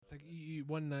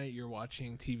one night you're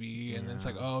watching TV and then it's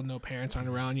like, Yeah. oh, no parents aren't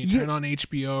around. You Yeah. turn on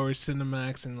HBO or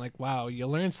Cinemax and like, wow, you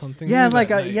learn something. Yeah, new like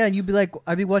that night. yeah, you'd be like,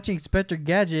 I'd be watching Inspector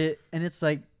Gadget, and it's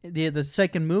like the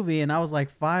second movie, and I was like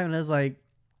 5, and I was like,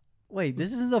 wait,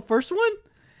 this isn't the first one,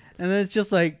 and then it's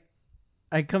just like,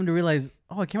 I come to realize,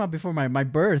 oh, it came out before my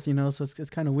birth, so it's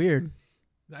kind of weird.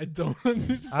 I don't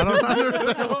understand. I don't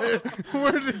understand.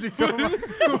 Where did you come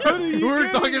from? are you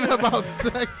We're talking getting at? about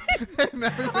sex and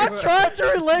everything. I'm trying to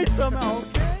relate somehow.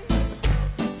 Okay.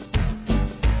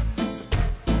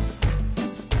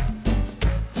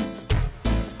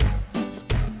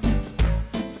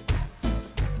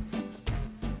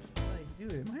 Like,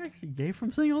 dude, am I actually gay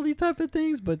from saying all these type of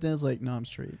things? But then it's like, no, I'm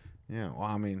straight. Yeah, well,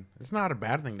 I mean, it's not a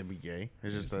bad thing to be gay.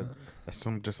 It's just that's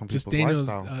some Just people's Daniel's.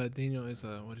 lifestyle. Daniel is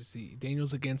what is he?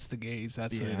 Daniel's against the gays.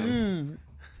 That's what it Yeah. is.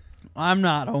 I'm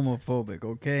not homophobic,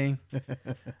 okay?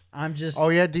 I'm just. Oh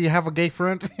yeah, do you have a gay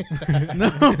friend? No.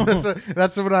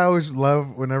 that's what I always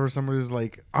love. Whenever somebody's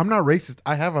like, "I'm not racist.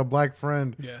 I have a black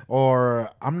friend," Yeah.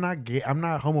 or "I'm not gay. I'm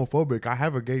not homophobic. I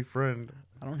have a gay friend."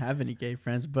 I don't have any gay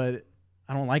friends, but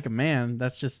I don't like a man.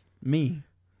 That's just me.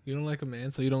 You don't like a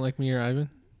man, so you don't like me or Ivan?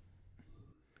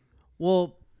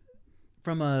 Well,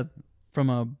 from a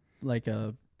like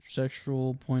a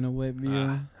sexual point of view,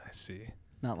 I see.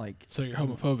 not like. So you're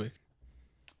homophobic.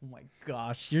 Oh my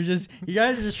gosh, you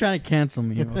guys are just trying to cancel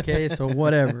me, okay? So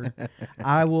whatever,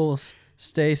 I will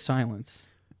stay silent.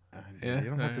 Yeah, You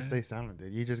don't have to alright. stay silent,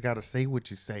 dude. You just gotta say what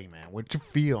you say, man. What you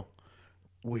feel,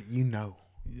 what you know.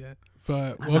 Yeah.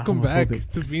 But I'm not welcome back homophobic.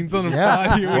 to Beans on the Yeah,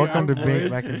 Pod. Here we welcome are, to being boys.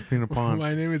 back in Spina Pond.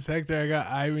 My name is Hector. I got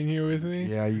Ivan here with me.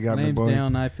 Yeah, you got My me, name's boy.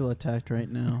 down. I feel attacked right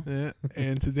now. Yeah.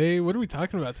 And today, what are we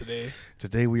talking about today?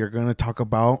 Today we are going to talk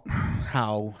about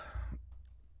how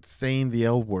saying the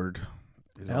L word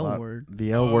is a L lot. word.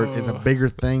 The L word is a Oh. bigger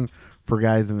thing for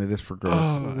guys than it is for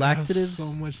girls. Oh, Laxatives? I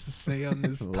have so much to say on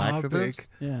this Laxatives? topic.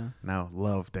 Yeah. Now,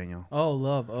 love, Daniel. Oh,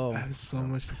 love. Oh, I have so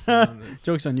much to say on this.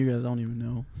 jokes on you guys. I don't even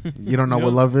know. You don't know You what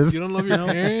don't- love is? You don't love your No.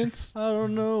 parents? I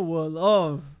don't know what.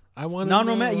 Oh, I want to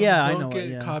Non-romantic- know. yeah, I Don't know get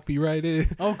it, yeah.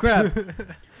 copyrighted. oh crap!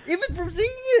 Even from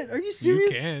singing it? Are you You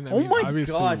serious? can. I Oh mean, my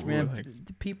obviously, gosh, we're man! like-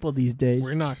 The people these days.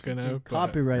 We're not gonna but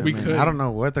Copyright, We man. could. I don't know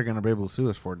what they're going to be able to sue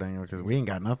us for, Daniel, because we ain't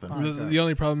got nothing. Fine. The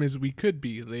only problem is we could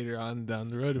be later on down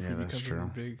the road if Yeah, we that's become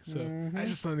true. really big. So Mhm. I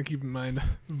just wanted to keep in mind.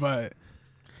 But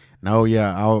No,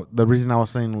 yeah. The reason I was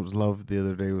saying was love the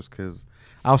other day was because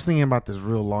I was thinking about this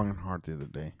real long and hard the other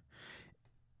day.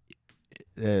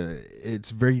 It's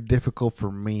very difficult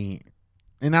for me,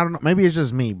 and I don't know, maybe it's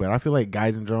just me, but I feel like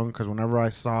guys in general, because whenever I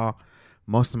saw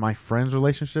most of my friends'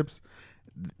 relationships,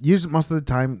 usually most of the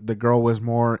time the girl was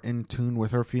more in tune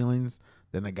with her feelings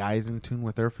than the guy's in tune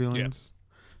with their feelings.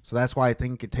 So that's why I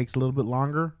think it takes a little bit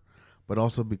longer, but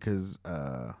also because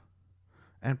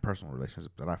and personal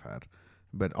relationships that I've had,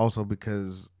 but also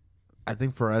because I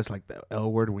think for us, like the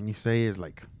L word, when you say is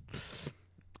like,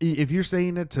 if you're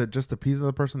saying it to just appease the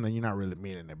other person, then you're not really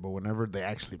meaning it. But whenever they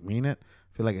actually mean it,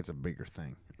 I feel like it's a bigger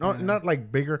thing. No, Yeah. not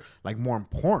like bigger, like more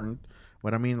important.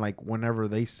 But I mean, like whenever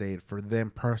they say it, for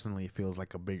them personally, it feels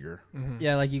like a bigger.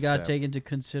 Yeah, like you gotta Step. take into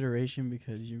consideration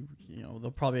because you know they'll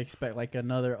probably expect like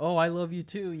another. Oh, I love you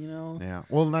too. Yeah.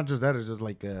 Well, not just that. It's just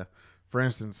like, for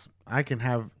instance, I can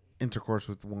have intercourse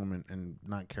with a woman and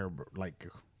not care. Like,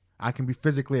 I can be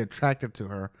physically attracted to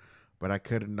her, but I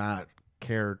could not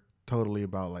care totally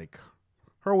about like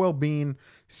her well-being,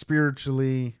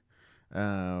 spiritually,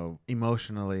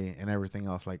 emotionally, and everything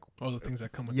else. Like, all the things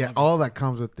that come with yeah, love all and that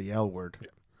comes with the L word. Yeah.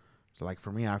 So, like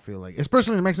for me, I feel like,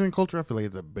 especially in Mexican culture, I feel like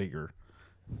it's a bigger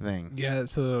thing. stuff. Yeah.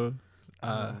 So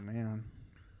oh man.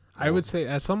 I would say,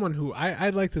 as someone who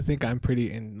I'd like to think I'm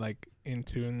pretty in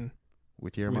tune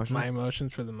With your with emotions. my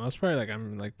emotions for the most part. Like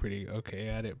I'm like pretty okay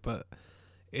at it, but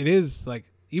it is like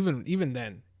even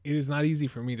then, it is not easy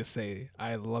for me to say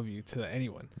I love you to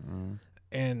anyone. Mm.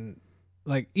 And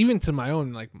like even to my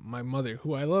own, like my mother,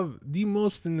 who I love the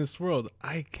most in this world,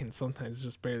 I can sometimes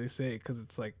just barely say it because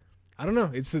it's like, I don't know,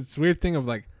 it's this weird thing of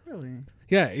like, Really?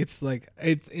 yeah, it's like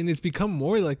it's become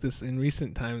more like this in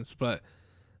recent times, but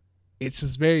it's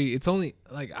just very, it's only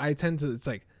like I tend to, it's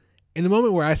like in the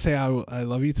moment where I say I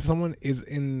love you to someone is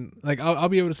in like I'll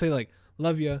be able to say like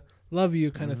love you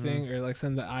kind of Mhm. thing, or like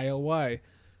send the ILY.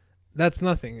 That's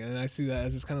nothing, and I see that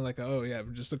as just kind of like oh yeah,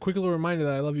 just a quick little reminder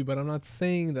that I love you, but I'm not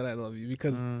saying that I love you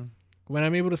because Mm. when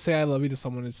I'm able to say I love you to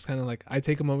someone, it's kind of like I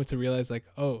take a moment to realize like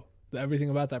oh everything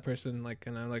about that person, like,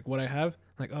 and I'm like what I have,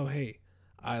 like oh hey,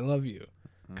 I love you,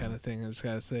 kind of thing. I just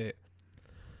gotta say it.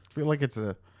 I feel like it's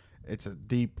a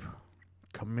deep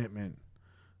commitment.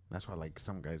 That's why like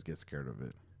some guys get scared of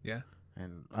it. Yeah.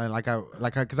 And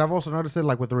because I've also noticed it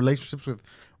like with the relationships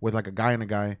with like a guy and a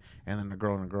guy, and then a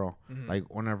girl and a girl. Mhm. Like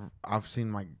whenever I've seen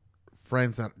my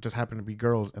friends that just happen to be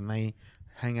girls, and they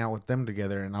hang out with them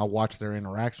together, and I'll watch their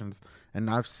interactions, and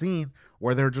I've seen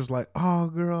where they're just like, "Oh,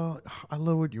 girl, I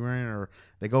love what you're wearing," or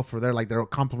they go for their like they're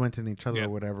complimenting each other Yeah. or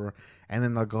whatever, and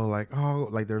then they'll go like, "Oh,"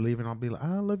 like they're leaving. I'll be like,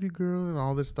 "I love you, girl," and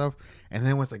all this stuff, and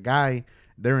then with a guy,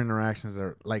 their interactions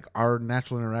are like our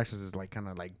natural interactions is like kind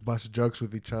of like bust jokes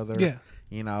with each other, Yeah.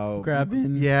 you know,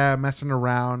 Grabbing. yeah, messing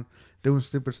around, doing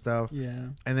stupid stuff, Yeah.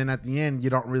 and then at the end, you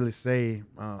don't really say,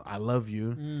 "I love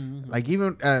you." Mhm. Like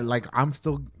even like I'm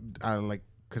still like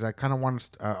because I kind of want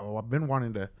to. I've been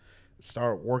wanting to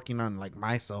start working on like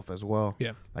myself as well.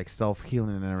 Yeah. Like self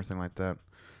healing and everything like that.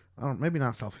 Maybe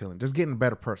not self healing, just getting a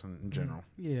better person in general.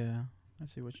 Yeah. I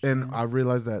see what you're And saying. I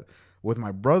realized that with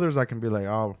my brothers, I can be like,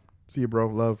 "Oh, see you,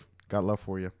 bro. Got love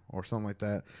for you," or something like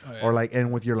that. Oh, yeah. Or like,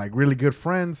 and with your like really good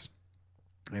friends,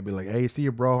 I'd be like, "Hey, see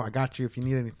you, bro. I got you if you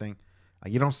need anything."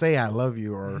 Like you don't say I love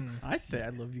you or Mhm. I say I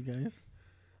love you guys.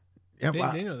 yeah,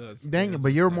 They know those. dang it,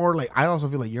 but you're more like I also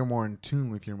feel like you're more in tune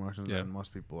with your emotions Yeah. than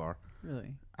most people are.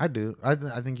 Really? I do. I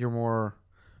think you're more.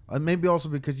 Maybe also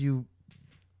because you've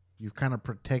kind of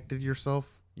protected yourself.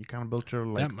 You kind of built your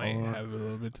like that might own, have a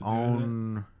little bit to do with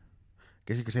own I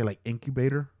guess you could say like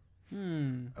incubator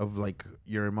Hmm. of like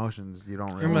your emotions. You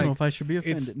don't I really don't like, know if I should be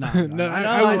it's- offended. No, no, no, I- I know,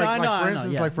 I I would know, like- I like, know, for I know.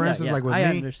 instance, Yeah, like, for yeah, instance, yeah. like, with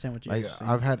I me, understand what you're like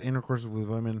saying. I've had intercourse with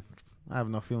women. I have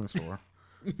no feelings for,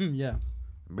 yeah,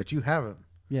 but you haven't.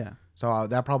 yeah. So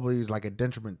that probably is like a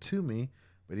detriment to me.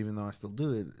 But even though I still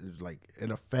do it, it's like it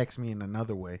affects me in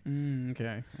another way.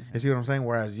 Okay. You see what I'm saying?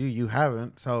 Whereas you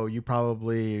haven't, so you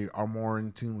probably are more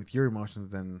in tune with your emotions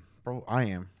than I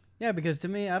am. Yeah, because to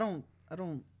me, I don't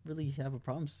really have a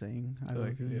problem saying I love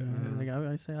Like, you. yeah. You know?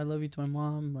 Like I say I love you to my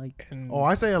mom. Like And Oh,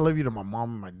 I say I love you to my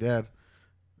mom and my dad.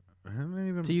 And then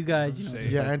even to you guys, you know. Say-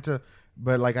 Just yeah, like, and to,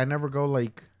 but like I never go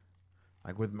like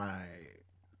with my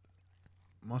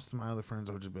most of my other friends.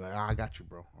 I'll just be like, I got you,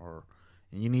 bro, or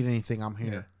you need anything, I'm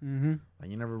here. mm-hmm. Like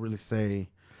you never really say,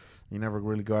 you never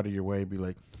really go out of your way, be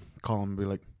like, call them, and be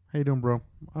like, how you doing, bro?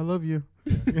 I love you.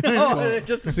 Oh,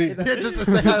 just to say See- that. Yeah, just to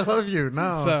say I love you.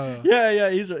 No. so Yeah,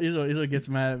 Israel gets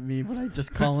mad at me when I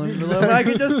just call him. Like, I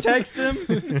can just text him.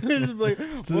 Just be like,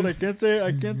 well,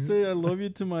 I can't say I love you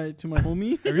to my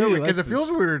homie. I No, really because like it feels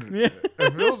this. weird. Yeah.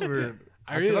 It feels weird.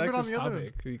 I really 'Cause I've like been on this the other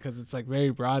topic because it's like very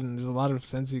broad and there's a lot of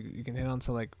sense you can hit on.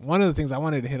 So like one of the things I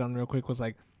wanted to hit on real quick was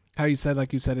like how you said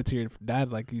it to your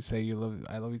dad, like you say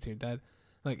I love you to your dad.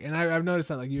 Like, and I've noticed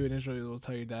that like you in Israel will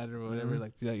tell your dad or whatever, Mhm.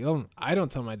 like you love him. I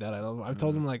don't tell my dad I love him. I've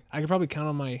told him like I could probably count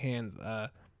on my hand,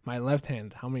 my left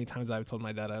hand, how many times I've told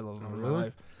my dad I love him Oh, in really? my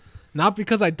life. Not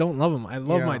because I don't love him. I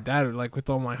love Yeah. my dad like with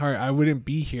all my heart. I wouldn't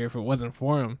be here if it wasn't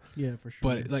for him. Yeah, for sure.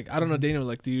 But like I don't know, Daniel.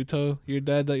 Like, do you tell your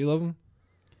dad that you love him?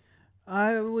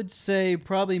 I would say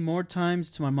probably more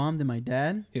times to my mom than my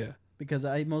dad Yeah. because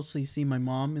I mostly see my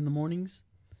mom in the mornings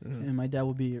Mhm. and my dad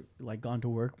will be like gone to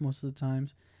work most of the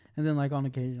times. And then like on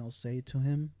occasion I'll say it to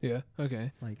him Yeah.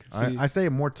 Okay. like See- I say it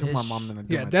more to my Ish. mom than I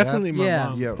do Yeah, my definitely dad. my yeah,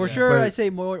 mom. Yeah, for yeah. sure. But- I say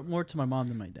more to my mom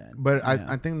than my dad. But Yeah.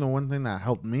 I think the one thing that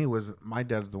helped me was my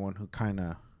dad's the one who kind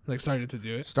of Like started to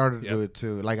do it. started to Yep. do it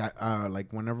too. Like I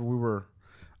like whenever we were,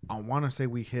 I want to say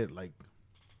we hit like,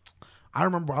 I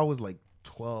remember I was like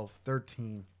 12,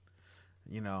 13,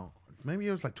 you know, maybe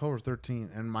it was like 12 or 13,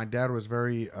 and my dad was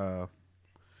very,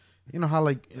 you know how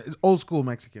like it's old school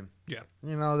Mexican. Yeah.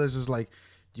 You know, there's just like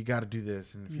you got to do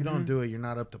this, and if you don't Mhm. do it, you're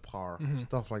not up to par, Mhm.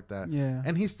 stuff like that. Yeah.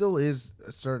 And he still is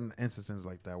certain instances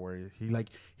like that where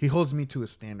he holds me to a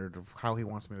standard of how he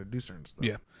wants me to do certain stuff.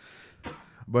 Yeah.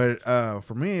 But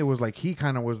for me, it was like he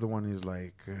kind of was the one who's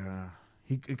like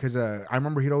because I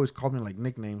remember he'd always call me like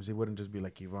nicknames. He wouldn't just be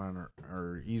like Ivan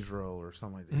or Israel or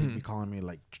something like that. He'd be calling me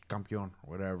like Campeón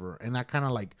or whatever. And that kind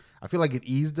of like I feel like it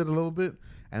eased it a little bit.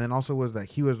 And then also was that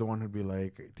he was the one who'd be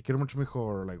like Te quiero mucho mijo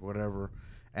or like whatever.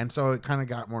 And so it kind of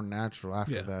got more natural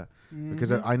after Yeah. that Mm-hmm.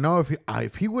 because I know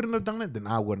if he wouldn't have done it, then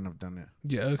I wouldn't have done it.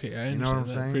 Yeah. Okay. I You know what I'm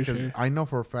understand saying? that, for Because sure. I know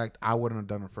for a fact I wouldn't have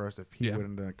done it first if he Yeah.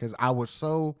 wouldn't have done it. Because I was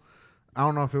so, I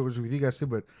don't know if it was with you guys too,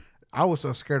 but I was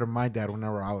so scared of my dad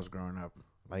whenever I was growing up.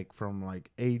 Like from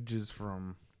like ages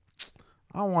from,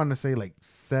 I want to say like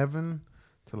 7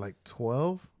 to like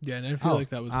 12. Yeah, and I feel like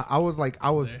that was. I was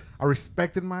there. I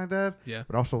respected my dad, Yeah.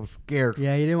 but also was scared.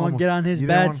 Yeah, you didn't want to Almost- get on his you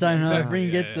didn't bad want- side, huh? Exactly, Bring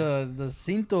yeah, get the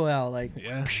cinto out, like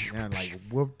Yeah. Yeah, like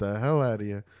whoop the hell out of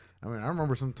you. I mean, I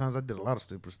remember sometimes I did a lot of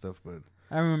stupid stuff, but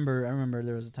I remember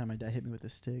there was a time my dad hit me with a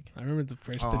stick. I remember the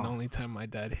first and Oh. only time my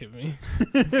dad hit me.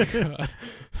 God.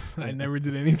 I never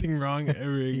did anything wrong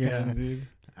ever again, Yeah. dude.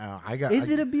 I got.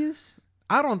 Is it abuse?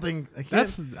 I don't think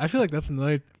That's. I feel like that's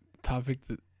another topic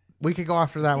We could go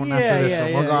after that one Yeah, after this yeah,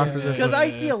 one. We'll yeah, go yeah. after this Because one. I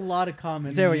see a lot of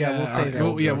comments. There we go. We'll say okay,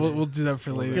 that. We'll do that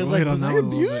for later. Because We'll hit was on I that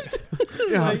one a little abused?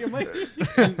 bit. Like, am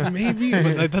I- Maybe,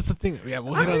 but like, that's the thing. Yeah,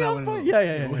 we'll hit on that one.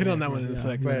 Yeah. We'll hit on that one in a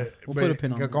second. But, We'll put a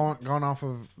pin on it. going off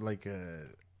of like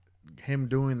him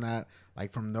doing that,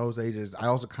 like from those ages, I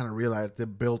also kind of realized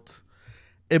it built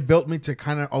me to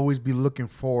kind of always be looking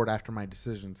forward after my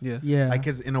decisions. Yeah. Yeah. Like,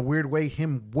 cause in a weird way,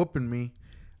 him whooping me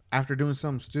after doing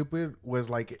something stupid was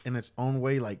like in its own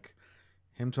way, like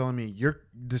him telling me your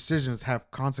decisions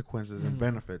have consequences and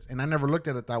benefits. And I never looked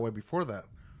at it that way before that.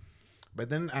 But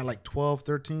then at like 12,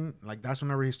 13, like that's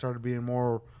whenever he started being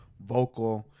more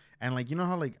vocal. And like, you know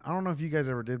how like, I don't know if you guys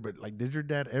ever did, but like, did your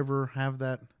dad ever have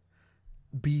that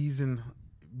bees and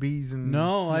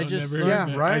No, I just never.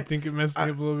 Yeah, right? I think it messed me up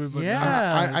a little bit, but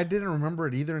Yeah. I didn't remember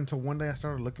it either until one day I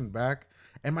started looking back,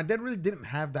 and my dad really didn't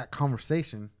have that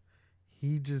conversation.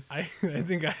 He just I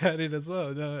think I had it as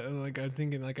well. No, like I'm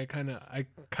thinking, like I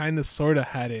kind of sort of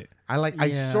had it. I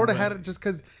Yeah. sort of had it just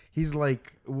because he's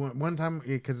like one time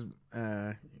because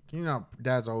you know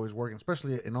dad's always working,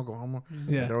 especially in Oklahoma.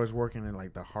 Yeah. They're always working in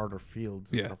like the harder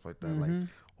fields and Yeah. stuff like that, like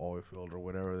oil field or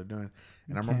whatever they're doing.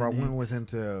 And I Okay, remember I went neat. with him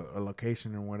to a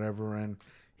location or whatever, and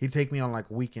he'd take me on like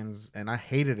weekends, and I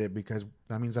hated it because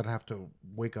that means I'd have to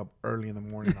wake up early in the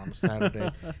morning on a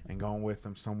Saturday and go with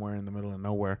him somewhere in the middle of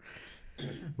nowhere.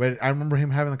 But I remember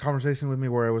him having a conversation with me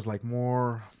where it was like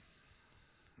more.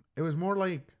 It was more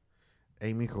like,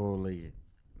 "Hey, Miko, like,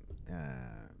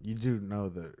 you do know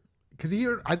the," because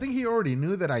I think he already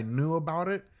knew that I knew about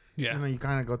it. Yeah. You know, you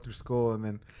kind of go through school, and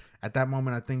then at that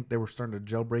moment, I think they were starting to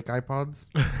jailbreak iPods.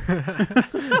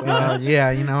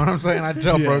 Yeah, you know what I'm saying. I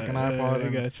jailbroke an iPod. I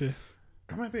gotcha.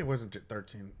 Maybe it wasn't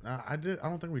 13. I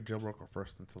don't think we jailbroke our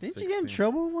first until. Didn't 16. you get in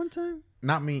trouble one time?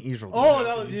 Not me, Israel. Oh, did.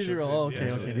 that was Israel. Oh, okay,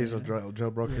 Yeah, okay. Israel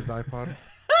jailbroke his iPod,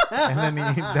 and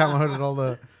then he downloaded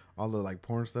all the like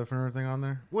porn stuff and everything on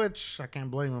there. Which I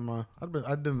can't blame him.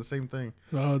 I'd done the same thing.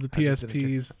 Oh, the I just didn't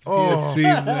PSPs. The Oh.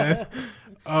 PSPs, man.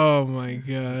 Oh my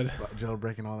god.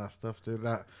 Jailbreaking all that stuff, dude.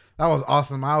 That was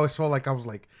awesome. I always felt like I was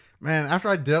like, man. After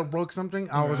I jailbroke something,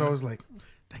 I was always like,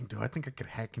 dang, dude, I think I could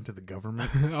hack into the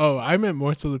government. Oh, I meant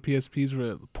more so the PSPs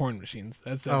were porn machines.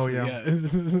 That's Oh, actually, yeah.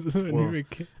 when Well, you were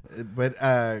kids. But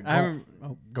I remember.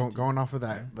 Oh, going off of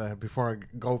that, before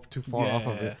I go too far off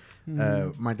of it,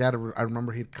 my dad, I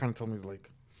remember he kind of told me, he's like,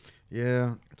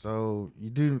 yeah, so you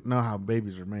do know how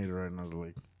babies are made, right? And I was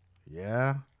like,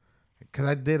 yeah, because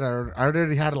I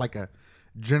already had like a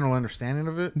general understanding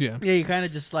of it. Yeah. yeah, you kind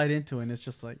of just slide into it, and it's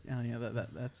just like, oh yeah,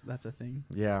 that's a thing.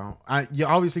 Yeah,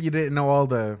 obviously you didn't know all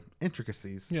the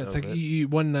intricacies. Yeah, it's of like it.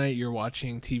 one night you're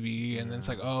watching TV and then it's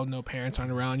like, oh, no parents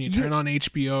aren't around. You turn on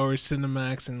HBO or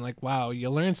Cinemax and like, wow, you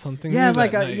learn something. Yeah, new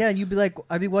like that night. yeah, you'd be like,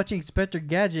 I'd be watching Inspector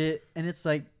Gadget, and it's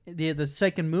like the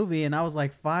second movie, and I was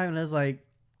like 5, and I was like,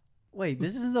 wait,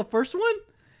 this isn't the first one,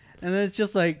 and then it's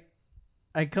just like,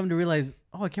 I come to realize,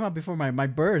 oh, it came out before my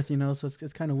birth, you know, so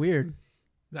it's kind of weird.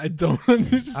 I don't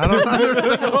understand. I don't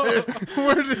understand.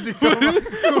 Where did you go?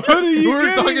 What are you We were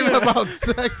getting talking at? about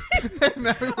sex. And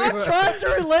now we I'm were- trying to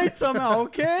relate somehow,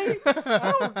 okay?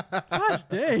 Gosh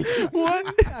dang.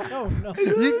 What? I don't know.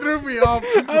 You threw me off.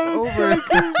 I was so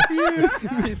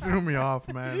confused. You threw me off,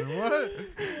 man. What?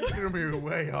 You threw me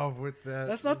way off with that.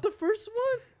 That's not the first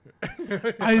one?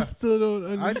 I still don't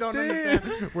understand. I don't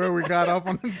understand where we got off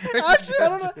on Inspector Actually, I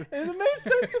don't know. It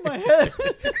made sense in my head.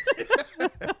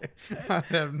 I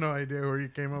have no idea where you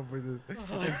came up with this.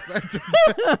 Inspector.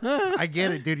 I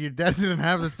get it, dude. Your dad didn't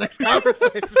have the sex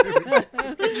conversation.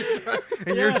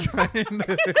 And you're trying to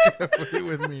compete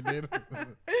with me, dude.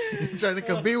 You're trying to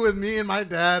compete with me and my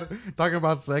dad talking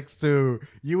about sex too.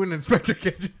 You and Inspector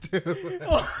Gadget too.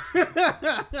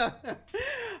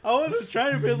 I wasn't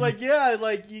trying to, but it's like, yeah,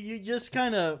 like you just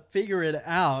kind of figure it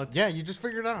out. Yeah, you just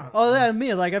figured it out. Oh, that's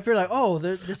me. Like I feel like, oh,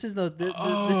 this is this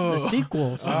is a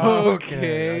sequel. So. Okay,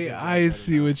 Okay, I get it. I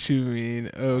see what you mean.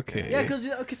 Okay. Yeah,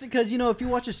 because you know, if you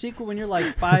watch a sequel when you're like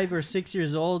 5 or 6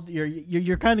 years old,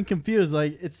 you're kind of confused.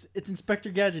 Like it's Inspector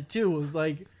Gadget 2. It's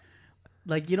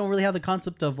like you don't really have the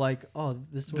concept of like, oh,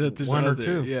 this There's One or other-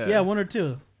 two. Yeah. 1 or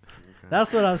 2.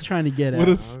 That's what I was trying to get at. What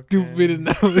a stupid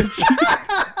analogy.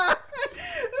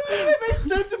 It made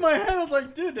sense in my head. I was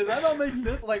like, dude, did that not make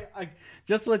sense? Like,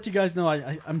 just to let you guys know,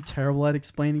 I'm terrible at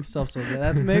explaining stuff. So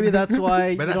that's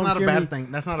why. But you that's don't not a hear bad me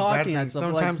thing. That's not a bad talking thing. and stuff,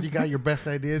 like- Sometimes you got your best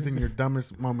ideas in your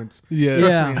dumbest moments. Yeah.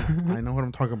 Yeah. Trust me, I know what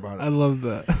I'm talking about. I love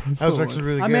that. That was so actually much.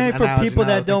 really I good. mean, for analogy people now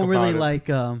that don't think really about it. like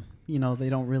they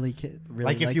don't really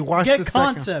Like, if you watch get the second-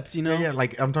 concepts, Yeah,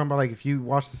 like I'm talking about, like if you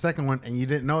watch the second one and you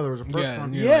didn't know there was a first Yeah,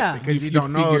 one, you're Yeah. like- because you you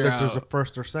don't know figure that there's a out-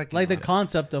 first or second. like the one.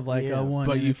 concept of like Yeah. a one,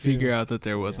 But and you a two. figure out that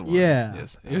there was a one. Yeah.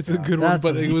 Yes. It's a good one, That's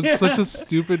but what- it was yeah. such a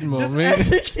stupid Just moment.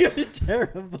 executed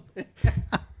terribly.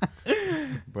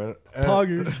 But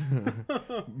Poggers.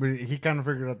 but he kind of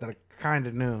figured out that I kind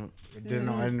of knew, didn't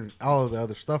know all of the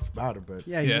other stuff about it. But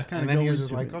Yeah, he Yeah. just kind and of then he was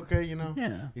just like, okay,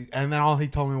 Yeah. And then all he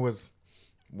told me was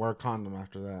wear a condom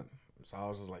after that. So I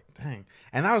was just like, dang.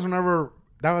 And that was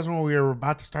when we were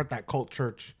about to start that cult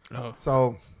church. Oh.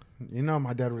 So,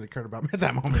 my dad really cared about me at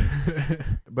that moment.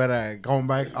 But going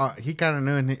back, he kind of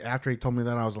knew. And after he told me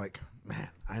that, I was like, man,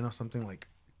 I know something like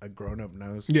a grown up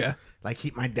knows. Yeah.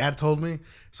 Like my dad told me.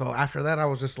 So after that, I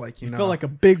was just like, You felt like a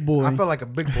big boy. I felt like a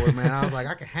big boy, man. I was like,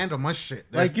 I can handle my shit.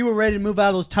 Like you were ready to move out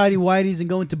of those tidy whities and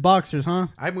go into boxers, huh?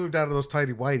 I moved out of those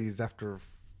tidy whities after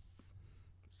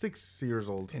 6 years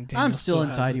old. And I'm Daniel still in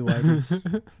has tidy it.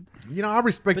 whities. I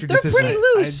respect But your they're decision. pretty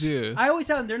loose. I do. I always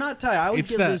have. They're not tight. I always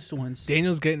It's get that- loose ones.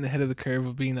 Daniel's getting ahead of the curve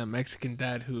of being that Mexican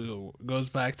dad who goes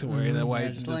back to wearing that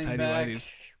white, just the laying tidy back, whities.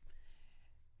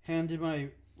 hand in my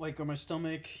on my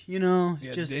stomach. Yeah,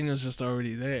 just Daniel's just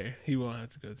already there. He won't have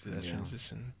to go through that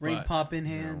transition. ring But pop in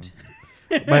hand.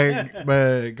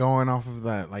 but going off of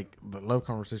that, like the love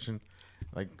conversation,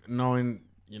 like knowing,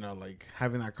 like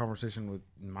having that conversation with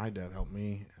my dad helped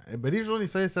me. But he really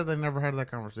said I never had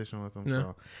that conversation with him. No.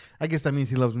 So I guess that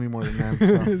means he loves me more than them.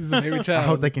 So He's the baby I child.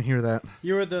 hope they can hear that.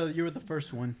 You were the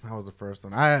first one. I was the first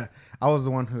one. I was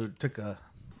the one who took a.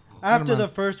 After him the on.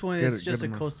 first one, Get it's it, just get a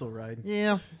him on. coastal ride.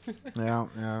 Yeah. Yeah.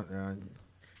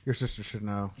 Your sister should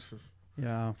know.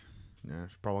 Yeah, Yeah,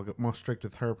 she's probably most strict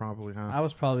with her, probably, huh? I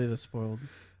was probably the spoiled.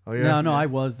 Oh yeah. No, I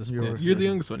was the You were. spoiled. You're the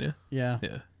youngest one, yeah? Yeah,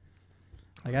 Yeah.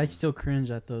 like I still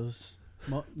cringe at those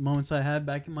moments I had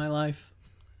back in my life.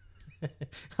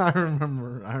 I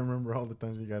remember all the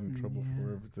times you got in trouble Yeah.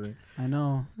 for everything. I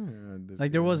know. Yeah, this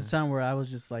Like there guy. was a time where I was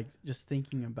just like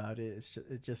thinking about it.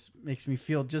 It just makes me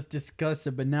feel just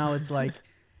disgusted. But now it's like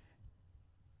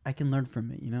I can learn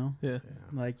from it. Yeah. Yeah.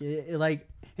 Like like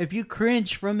if you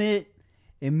cringe from it,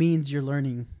 it means you're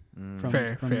learning from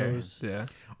Fair. those Yeah.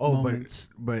 Oh, moments.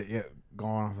 but yeah,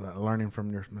 going off of that, learning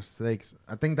from your mistakes.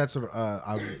 I think that's what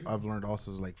I've learned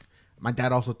also is like my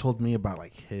dad also told me about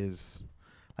like his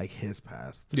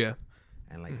past. Yeah.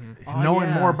 And like Oh, knowing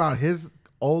yeah. more about his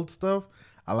old stuff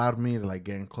allowed me to like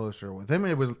get closer with him.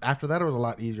 It was after that it was a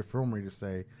lot easier for me to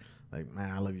say like,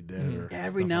 man, I love you, Dad. Or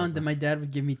Every stuff now like and then, that. my dad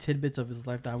would give me tidbits of his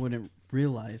life that I wouldn't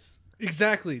realize.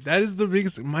 Exactly. That is the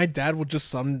biggest. My dad will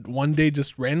just one day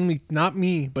just randomly, not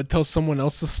me, but tell someone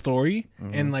else a story,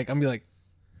 and like I'm be like,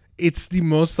 it's the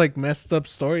most like messed up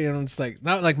story, and I'm just like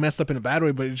not like messed up in a bad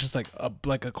way, but it's just like a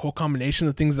whole combination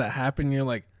of things that happen. You're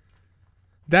like,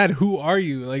 Dad, who are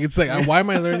you? Like it's like why am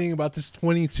I learning about this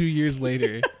 22 years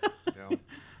later? Yeah,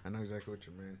 I know exactly what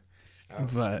you mean.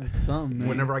 But It's something, man.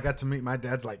 Whenever I got to meet my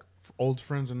dad's like old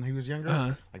friends when he was younger,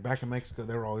 Uh-huh. like back in Mexico,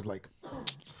 they were always like,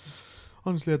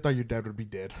 honestly, I thought your dad would be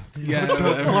dead. yeah, A I've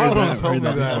heard lot of them that, told heard me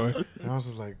that that. before. And I was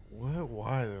just like, what?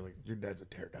 Why? They're like, your dad's a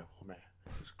daredevil, man.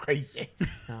 It was crazy. And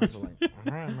I was like,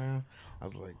 all right, man. I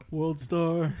was like, World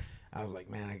star.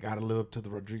 man, I gotta live up to the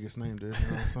Rodriguez name, dude. You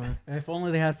know what I'm saying? If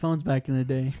only they had phones back in the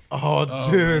day. Oh,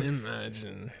 Oh, dude.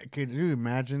 imagine. Could you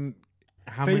imagine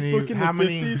how Facebook many? in How the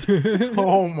many? 50s.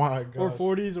 Oh my god. Or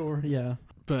 40s, or yeah.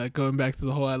 But going back to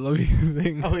the whole "I love you"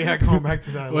 thing. Oh yeah, going back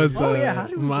to that. Was Oh, yeah, how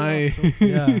did we my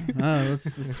Yeah. Let's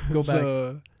go back.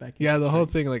 So, back yeah, into the whole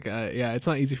history. thing, like, yeah, it's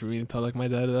not easy for me to tell like my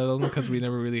dad that because we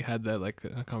never really had that like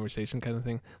a conversation kind of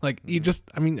thing. Like, you just,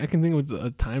 I mean, I can think of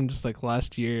a time just like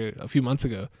last year, a few months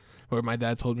ago, where my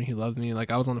dad told me he loved me.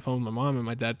 Like, I was on the phone with my mom, and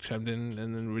my dad chimed in,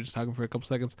 and then we were just talking for a couple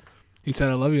seconds. He said,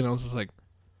 "I love you," and I was just like,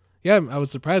 yeah, I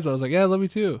was surprised, but I was like, yeah, I love you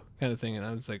too, kind of thing. And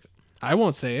I was like, I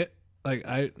won't say it.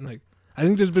 I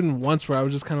think there's been once where I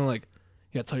was just kind of like,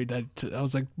 yeah, tell your dad. I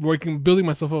was like building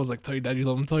myself up. I was like, tell your dad you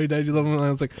love him. Tell your dad you love him. And I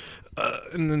was like,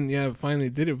 and then yeah, finally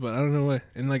did it. But I don't know why.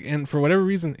 And for whatever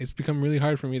reason, it's become really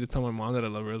hard for me to tell my mom that I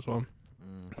love her as well.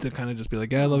 To kind of just be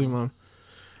like, yeah, I love you, Mom.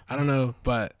 I don't know,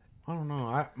 but I don't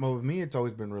know. Well, with me, it's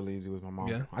always been really easy with my mom.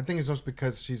 Yeah. I think it's just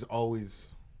because she's always.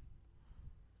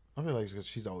 I feel like it's because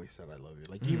she's always said I love you.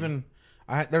 Like even,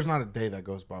 there's not a day that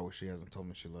goes by where she hasn't told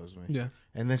me she loves me. yeah,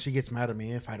 And then she gets mad at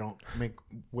me if I don't make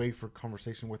way for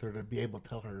conversation with her to be able to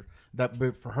tell her that,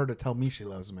 but for her to tell me she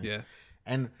loves me. yeah,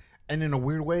 And in a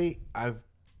weird way,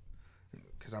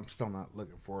 because I'm still not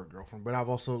looking for a girlfriend, but I've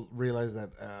also realized that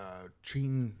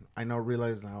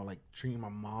realize now, like treating my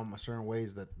mom a certain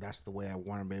ways, that's the way I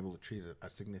want to be able to treat a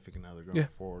significant other going Yeah.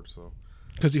 forward. So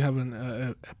because you have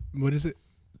what is it?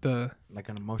 the like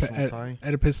an emotional tie.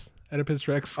 Oedipus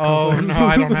Rex. Oh complex. no,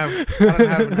 I don't have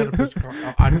an Oedipus.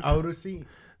 An Odyssey.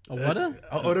 A what?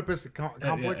 Oedipus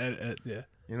complex. Yeah.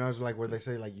 You know, it's like where they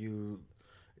say like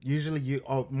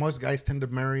most guys tend to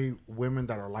marry women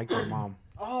that are like their mom.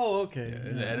 Oh, okay.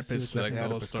 Yeah, the I see Oedipus, what like you're the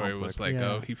whole Oedipus story complex. was like,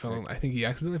 Yeah. he fell. I think he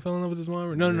accidentally fell in love with his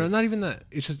mom. No, Yes. not even that.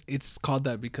 It's just it's called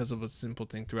that because of a simple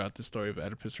thing throughout the story of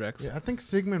Oedipus Rex. Yeah, I think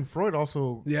Sigmund Freud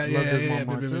also Yeah, loved his mom yeah.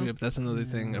 more too. That's another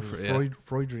thing.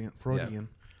 Freudian.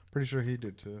 Pretty sure he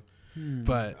did too. Hmm.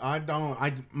 But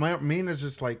My main is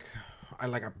just like I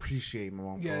like appreciate my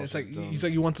mom. For yeah, all it's like she's done. he's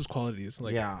like you want those qualities.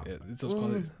 Like Yeah. it's those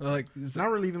qualities. Like It's not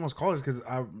really even those colors because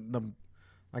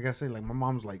like I say, like my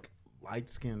mom's like light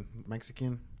skinned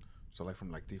Mexican, so like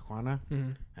from like Tijuana,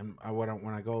 Mhm. and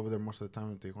when I go over there most of the time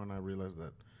in Tijuana, I realize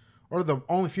that, or the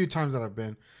only few times that I've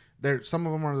been there, some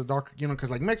of them are the dark, you know,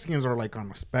 because like Mexicans are like on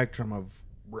a spectrum of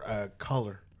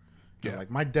color. Yeah.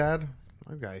 Like my dad,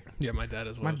 my guy. Yeah, my dad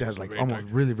as well. My is dad's also like very almost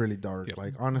dark. really, really dark. Yep.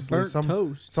 Like honestly, Burnt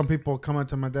toast. some people come up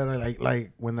to my dad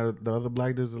like when the other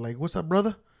black dudes are like, "What's up,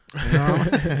 brother?" You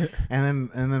know,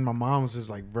 and then my mom's just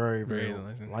like very, very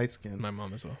Very light skinned. My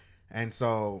mom as well. And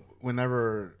so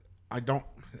whenever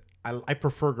I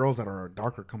prefer girls that are a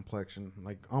darker complexion,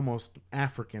 like almost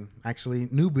African, actually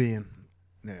Nubian.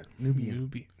 Yeah,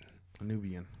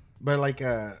 Nubian. But like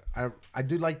I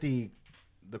do like the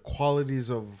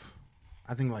qualities of,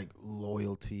 I think, like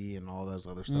loyalty and all those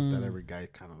other stuff that every guy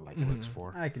kind of like looks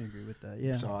for. I can agree with that.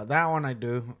 Yeah. So that one I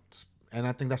do. And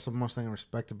I think that's the most thing I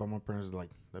respect about my parents is like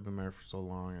they've been married for so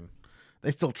long and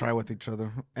they still try with each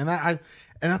other. And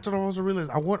that's what I also realized.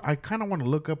 I kind of want to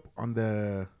look up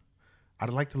I'd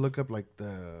like to look up like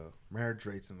the marriage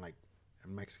rates in like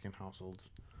Mexican households.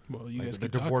 Well, you Like guys the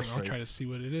keep talking. divorce I'll try to rates. see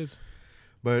what it is.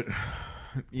 But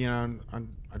you know, I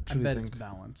I truly bet think it's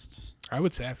balanced. I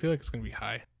would say I feel like it's gonna be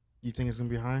high. you think it's gonna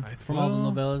be high. From all the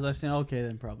novellas I've seen, okay,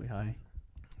 then probably high.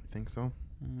 You think so?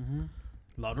 Mm-hmm.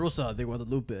 La Rosa de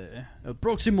Guadalupe. El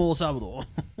próximo sábado.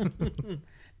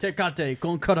 Tecate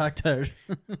con carácter.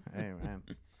 Hey man,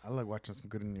 I like watching some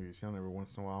good Univision every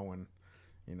once in a while when,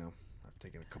 you know, I've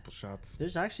taken a couple shots.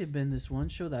 There's actually been this one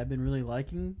show that I've been really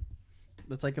liking.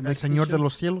 That's like a El Mexican Señor show. de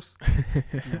los Cielos.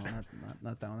 No,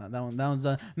 not that one. That one's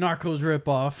a Narcos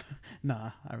ripoff.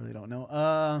 Nah, I really don't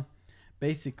know.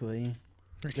 Basically,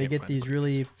 they get these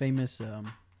really famous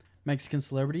Mexican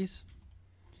celebrities,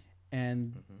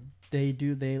 and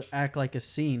they act like a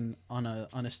scene on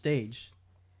a stage.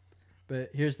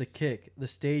 But here's the kick: the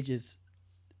stage is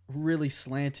really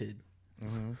slanted,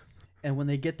 and when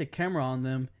they get the camera on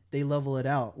them, they level it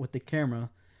out with the camera.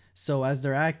 So as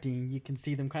they're acting, you can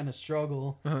see them kind of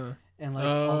struggle. And like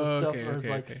all the stuff is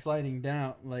like sliding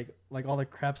down, like all the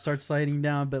crap starts sliding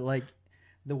down, but like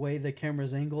the way the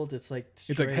camera's angled, it's like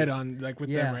straight. It's like head on, like with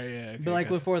them, right? Yeah. But like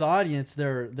before the audience,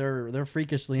 they're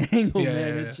freakishly angled, Yeah,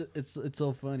 man. yeah, It's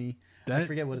so funny. I that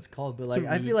forget what it's called, but it's a like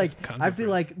I really feel like good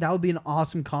concept, that would be an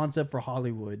awesome concept for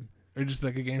Hollywood. or just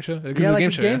like a game show. Yeah, like a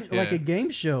game, yeah. like a game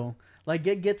show. Like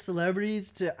get celebrities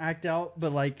to act out,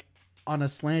 but like on a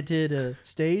slanted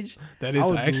stage. That is I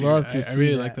would actually. love to I see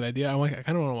really that. like that idea. I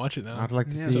kind of want to watch it now. I'd like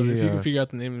to Yeah. see. So if you can figure out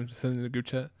the name and send it in the group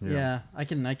chat. Yeah, I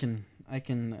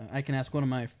can ask one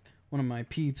of my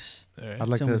peeps. All right. I'd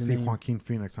like Tell me to the see name. Joaquin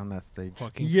Phoenix on that stage.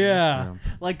 Joaquin Yeah.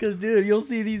 Like, cause dude, you'll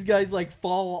see these guys like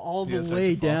fall all Yeah, the start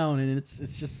way to fall. down, and it's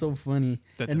just so funny.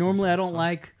 That And normally I definitely don't sounds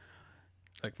like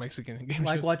like Mexican game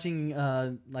like shows. watching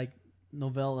like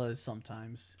novellas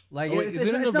sometimes. Like Oh, wait, is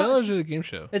it a it's novella or not- is it a game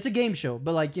show? It's a game show,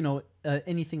 but like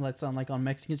anything that's on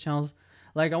Mexican channels,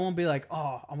 like I won't be like,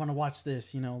 oh, I want to watch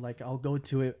this. Like I'll go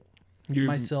to it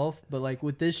myself. But like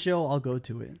with this show, I'll go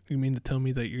to it. You mean to tell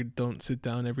me that you don't sit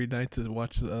down every night to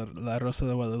watch La Rosa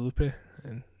de Guadalupe?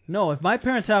 And No, if my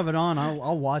parents have it on,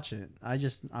 I'll watch it.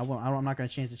 I'm not gonna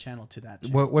change the channel to that.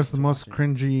 Channel What's the to most watch it.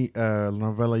 cringy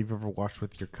novella you've ever watched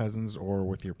with your cousins or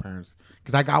with your parents?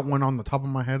 Because I got one on the top of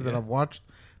my head that Yeah. I've watched.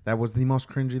 That was the most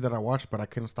cringy that I watched, but I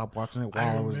couldn't stop watching it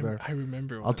while I was there. I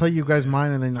remember. I'll tell you guys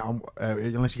mine, and then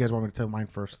unless you guys want me to tell mine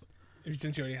first.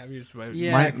 Since you already have yours.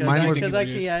 Yeah, Mine was- because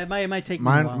it might take me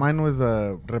a while. Mine was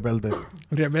Rebelde.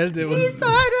 Rebelde was.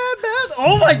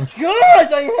 Oh my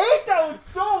gosh, I hate that one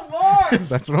so much.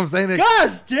 That's what I'm saying.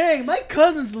 Gosh dang, my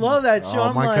cousins love that show. Oh,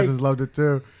 I'm my like, cousins loved it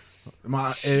too.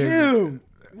 shoot,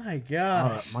 my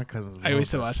gosh. My cousins. I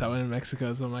used to loved watch that one in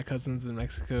Mexico. So my cousins in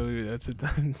Mexico, we would sit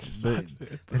down and just They- watch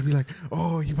it. They'd be like,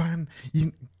 "Oh, Iván,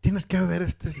 tienes que ver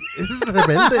este. Es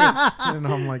Rebelde." And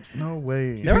I'm like, "No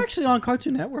way." They were actually on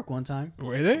Cartoon Network one time.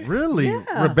 Were they? Really? Yeah.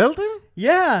 Rebelde?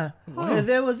 Yeah, Wow.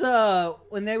 there was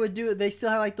when they would do. They still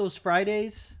had like those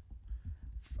Fridays,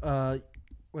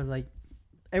 where like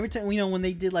every time when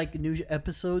they did like new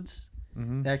episodes,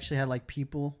 Mm-hmm. They actually had like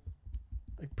people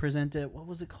like present it. What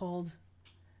was it called?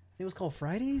 I think it was called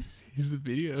Fridays. Here's the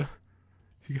video.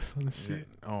 If you guys want to see it.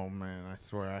 Oh man, I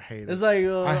swear I hate it. It's like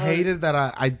I hated that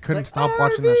I couldn't like, stop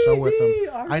watching that show with them.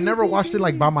 RVD. I never watched it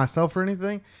like by myself or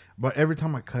anything, but every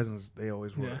time my cousins, they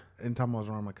always were. Yeah. Anytime I was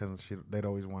around my cousins, they'd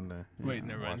always want to. Wait,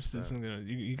 never mind. This isn't gonna.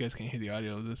 You guys can't hear the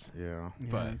audio of this. Yeah,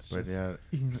 But- it's but just- yeah,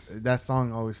 that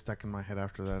song always stuck in my head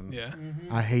after that. And Yeah.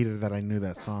 Mhm. I hated that I knew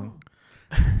that song.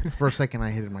 For a second, I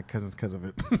hated my cousins because of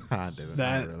it. I didn't.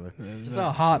 That. Not really. It's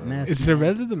a hot mess. Is it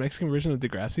rather the Mexican version of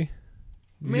Degrassi?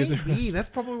 You guys are- Maybe that's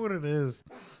probably what it is.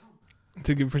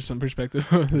 to give some perspective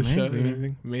of the show or Maybe.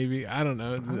 anything. Maybe. I don't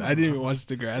know. I didn't even watch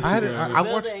Degrassi. I had- or- I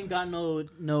Well, watched- they ain't got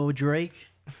no Drake.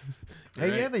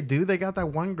 Hey, yeah, they do. They got that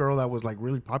one girl that was like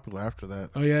really popular after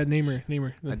that. Oh yeah, name her.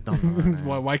 I don't know her name.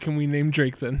 why can we name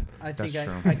Drake then? I think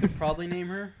That's I true. could probably name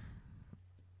her.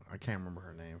 I can't remember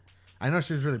her name. I know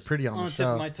she was really pretty on On the the tip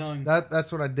of show. my tongue.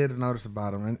 That's what I did notice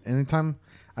about him. And anytime,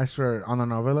 I swear, on the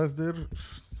novellas, dude,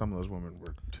 some of those women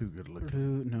were too good looking.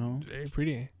 Dude, no. Very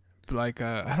pretty. But like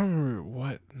I don't remember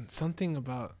what something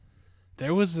about.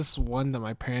 There was this one that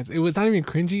my parents. It was not even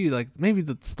cringy. Like maybe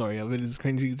the story of it is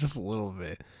cringy just a little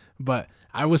bit. But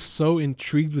I was so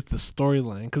intrigued with the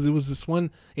storyline because it was this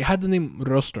one. It had the name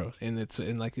Rostro and it's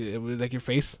in like it was like your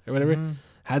face or whatever. Mhm.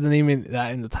 Had the name in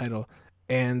that in the title,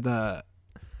 and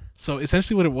so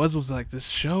essentially what it was like this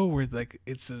show where like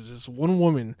it's just one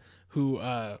woman who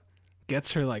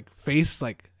gets her like face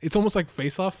like it's almost like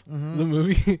Face Off the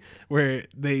movie where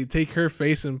they take her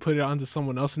face and put it onto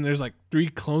someone else and there's like 3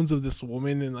 clones of this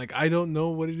woman and like I don't know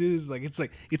what it is like it's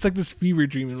like this fever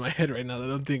dream in my head right now that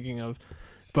I'm thinking of.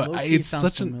 But Low-key it's sounds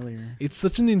such familiar. it's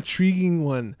such an intriguing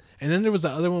one. And then there was the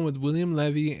other one with William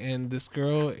Levy and this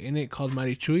girl in it called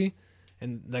Marichui.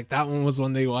 And like that one was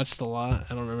one they watched a lot.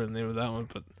 I don't remember the name of that one,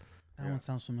 but That one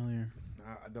sounds familiar.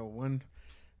 The one,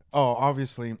 oh,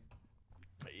 obviously,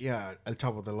 yeah, El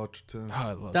Chavo del Ocho too. oh,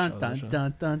 I love Dun Chavo dun Show.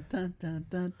 dun dun dun dun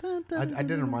dun dun dun. I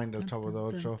didn't mind El Chavo del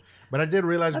Ocho, but I did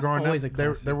realize That's growing always up a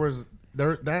there classic.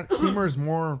 that humor is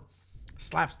more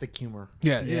slapstick humor.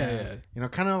 Yeah. You know,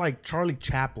 kind of like Charlie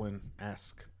Chaplin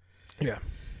esque. Yeah.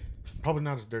 Probably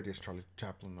not as dirty as Charlie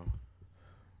Chaplin though.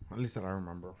 At least that I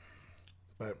remember.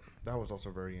 But that was also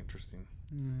very interesting.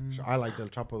 So I liked El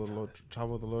Chavo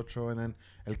del Ocho, and then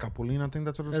El Capulín. I think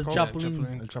that's what it was El called.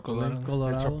 Chapulín. El Chapulín.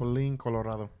 Colorado. El Chapulín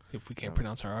Colorado. If we can't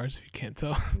pronounce our R's, if you can't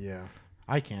tell. Yeah,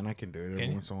 I can do it every Can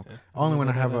you? once in a while. Yeah. Only when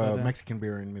I have a Da-da-da-da-da. Mexican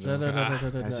beer in me. Da, Though. da, da, da,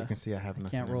 da, As da. you can see, I have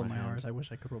nothing. Can't in roll my my hand. R's. I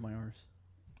wish I could roll my R's.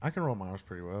 I can roll my R's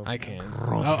pretty well. I can.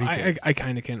 Rodriguez. I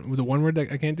kind of can. The one word that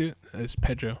I can't do is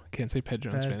Pedro. I can't say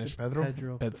Pedro in Ped- Spanish. Pedro.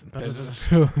 Pedro.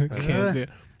 Pedro. Can't do it.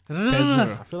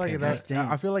 Pedro. I feel like Can't that. do it.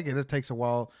 I feel like it takes a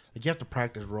while. Like you have to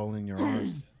practice rolling your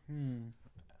R's.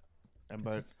 But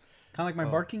Kind of like my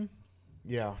barking.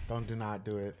 yeah, do not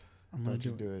do it. I'm gonna Don't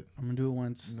you do it. do it. I'm gonna do it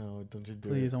once. No, don't you do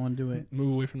Please, it. I want to do it.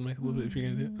 Move away from the mic a little bit if you're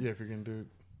gonna do it. Yeah, if you're gonna do it.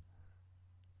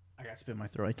 I got spit in my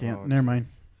throat. I can't. Oh, Never mind.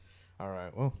 All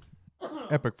right. Well,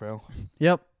 epic fail.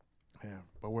 Yep. Yeah,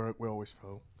 but we always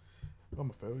fail. I'm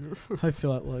a failure. I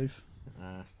feel at life.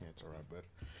 Yeah, it's all right, but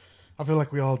I feel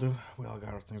like we all do. We all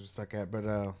got our things we suck at, but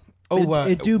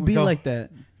It do we be go- like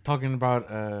that. talking about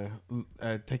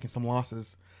taking some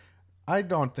losses. I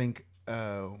don't think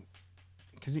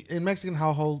because in Mexican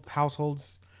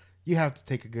households, you have to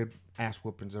take a good ass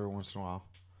whoopings every once in a while.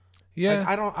 Yeah.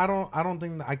 I don't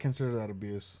think that I consider that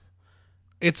abuse.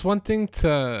 It's one thing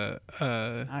to like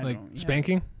don't, yeah.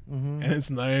 spanking, Mm-hmm. and it's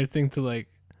another thing to like.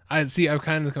 I've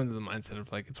kind of come to the mindset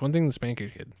of like it's one thing to spank your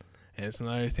kid, and it's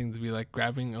another thing to be like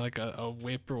grabbing like a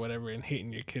whip or whatever and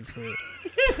hitting your kid for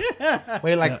it.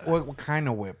 Wait, like what kind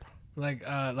of whip? like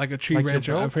a tree Like your branch.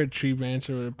 belt? I've heard tree branch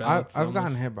or belt. I've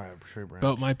gotten hit by a tree branch.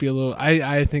 Belt might be a little.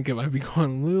 I think it might be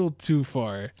going a little too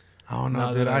far. I don't know,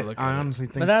 now dude. that I I look at it. honestly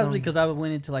think But that's so. because I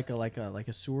went into like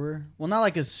a sewer. Well, not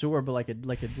like a sewer, but like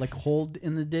a hole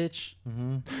in the ditch.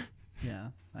 Mm-hmm. Yeah,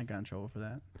 I got in trouble for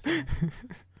that.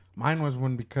 Mine was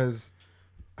when because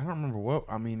I don't remember what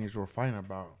Armenians were fighting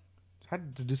about. It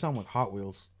had to do something with Hot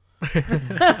Wheels.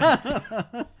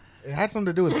 It had something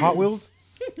to do with Hot Wheels,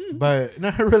 but no,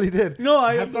 it really did. No,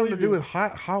 It had something to do with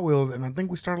Hot Wheels, and I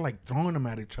think we started like throwing them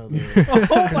at each other Oh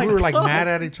because my we were like God. mad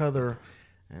at each other,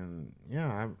 and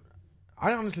yeah,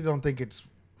 I honestly don't think it's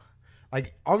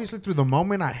like obviously through the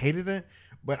moment I hated it,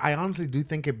 but I honestly do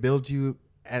think it builds you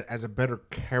as a better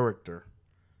character.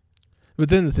 But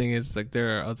then the thing is, like,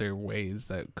 there are other ways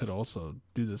that could also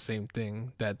do the same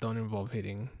thing that don't involve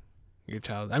hitting your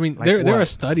child. I mean, Like there what? are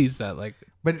studies that like.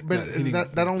 But Yeah, hitting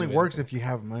that only do works anything. if you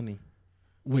have money.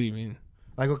 What do you mean?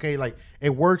 Like okay, like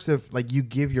it works if like you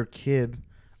give your kid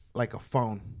like a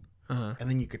phone and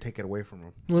then you could take it away from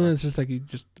them. Well, then it's just like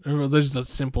there's a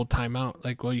simple timeout.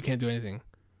 Like, well, you can't do anything.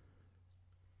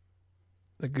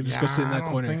 Like, you just go sit in that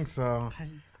corner. I don't think so.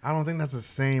 I don't think that's the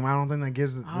same. I don't think that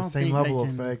gives it the same level of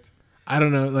effect. I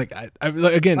don't know. Like,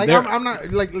 again, like I'm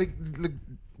not like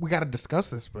we got to discuss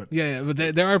this, but yeah, but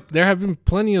there have been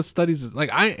plenty of studies. Like,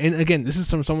 and again, this is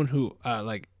from someone who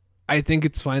like, I think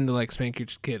it's fine to like spank your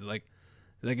kid. Like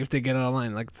if they get out of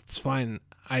line, like it's fine.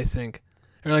 I think,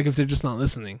 or like if they're just not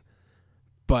listening.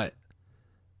 But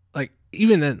like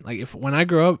even then, like when I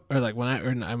grow up, or like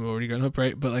I'm already grown up,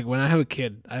 right? But like when I have a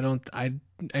kid,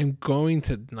 I'm going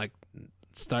to like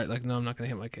start like, no, I'm not gonna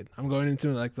hit my kid. I'm going into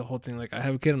like the whole thing like, I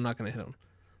have a kid, I'm not gonna hit him.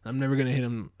 I'm never gonna hit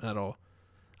him at all.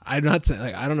 I'm not saying,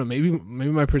 like, I don't know, maybe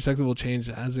my perspective will change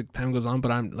as the time goes on,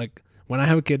 but I'm like, when I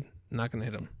have a kid, I'm not gonna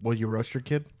hit him. Will you roast your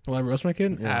kid? Will I roast my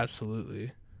kid? Yeah.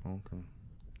 Absolutely. Okay.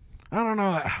 I don't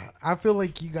know. I feel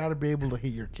like you got to be able to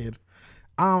hit your kid.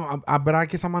 But I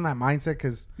guess I'm on that mindset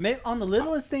because on the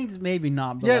littlest things, maybe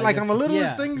not. But yeah, like on the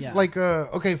littlest things, yeah. like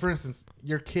okay, for instance,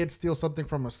 your kid steals something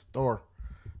from a store,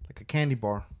 like a candy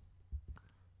bar.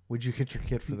 Would you hit your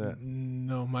kid for that?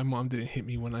 No, my mom didn't hit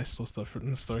me when I stole stuff from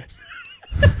the store.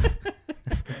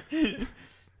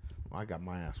 I got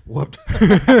my ass whooped.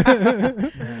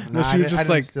 No, she was just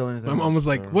like, my mom was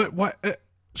like, what?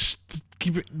 Shh,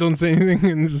 keep it, don't say anything,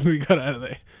 and just we got out of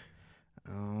there.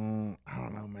 I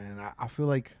don't know, man. I feel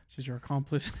like she's your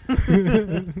accomplice.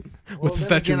 What's the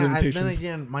statute of limitations? Then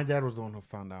again, my dad was the one who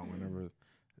found out whenever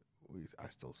I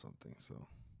stole something. So,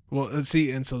 well, let's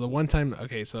see. And so the one time,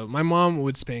 okay, so my mom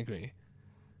would spank me,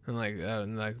 and like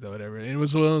whatever. And it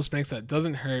was one of those spanks that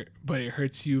doesn't hurt, but it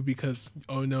hurts you because,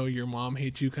 oh no, your mom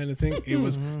hates you, kind of thing. It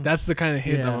was that's the kind of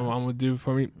hit that my mom would do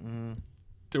for me.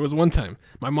 There was one time.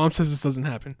 My mom says this doesn't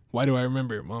happen. Why do I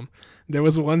remember it, Mom? There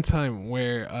was one time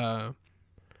where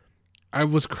I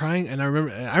was crying, and I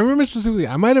remember specifically,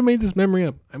 I might have made this memory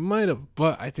up. I might have,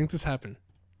 but I think this happened.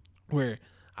 Where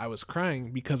I was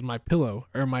crying because my pillow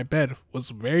or my bed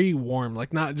was very warm.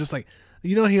 Like, not just like,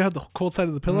 you know how you have the cold side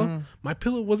of the pillow? My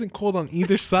pillow wasn't cold on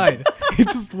either side. It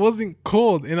just wasn't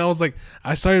cold. And I was like,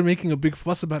 I started making a big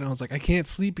fuss about it. I was like, I can't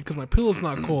sleep because my pillow's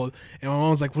not cold. And my mom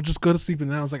was like, well, just go to sleep.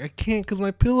 And then I was like, I can't because my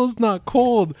pillow's not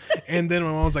cold. And then my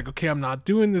mom was like, okay, I'm not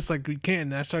doing this. Like, we can't.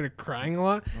 And I started crying a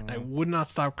lot. And I would not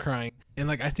stop crying. And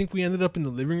like, I think we ended up in the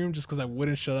living room just because I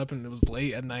wouldn't shut up, and it was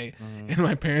late at night. And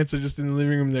my parents are just in the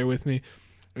living room there with me.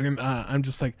 And I'm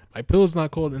just like, my pillow's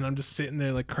not cold, and I'm just sitting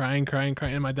there like crying.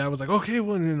 And my dad was like, okay,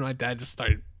 well, and then my dad just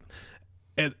started.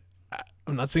 And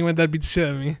I'm not saying my dad beat the shit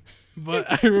out of me,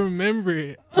 but I remember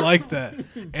it like that.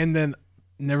 And then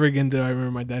never again did I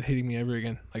remember my dad hitting me ever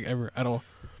again, like ever at all.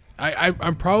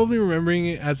 I'm probably remembering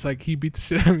it as like he beat the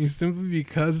shit out of me simply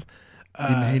because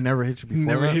he never hit you before.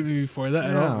 Never hit me before that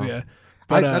at all. Yeah,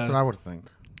 but that's what I would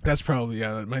think. That's probably,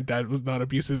 my dad was not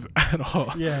abusive at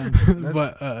all. Yeah.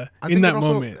 But in that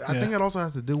moment. I think it also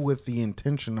has to do with the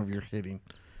intention of your hitting.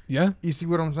 Yeah. You see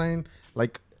what I'm saying?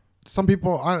 Like, some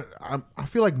people, I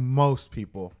feel like most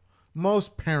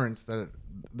parents that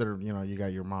are, you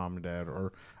got your mom and dad,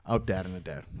 or a dad and a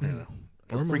dad,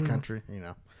 or free country,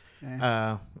 Yeah.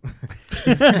 I'm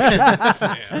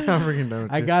freaking done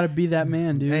with I you. gotta be that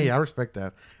man, dude. Hey, I respect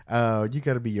that. You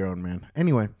gotta be your own man.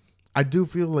 Anyway, I do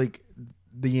feel like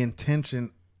the intention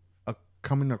of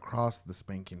coming across the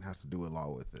spanking has to do a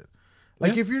lot with it.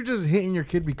 Like, if you're just hitting your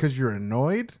kid because you're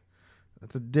annoyed,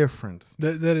 that's a difference.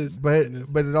 That is. But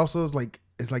it also is like,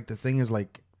 it's like the thing is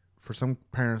like, for some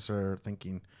parents are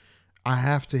thinking, I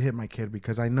have to hit my kid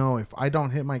because I know if I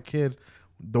don't hit my kid,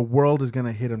 the world is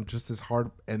gonna hit him just as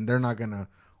hard, and they're not gonna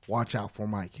watch out for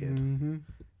my kid.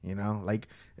 Mm-hmm. Like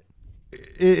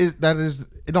it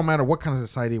don't matter what kind of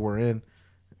society we're in.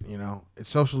 It's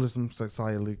socialism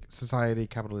society,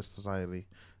 capitalist society.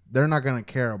 They're not gonna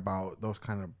care about those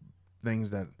kind of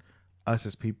things that us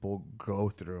as people go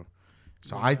through.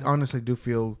 So I honestly do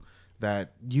feel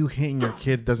that you hitting your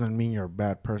kid doesn't mean you're a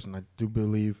bad person. I do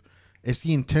believe it's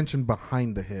the intention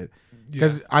behind the hit.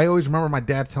 Because I always remember my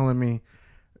dad telling me,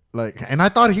 like, and I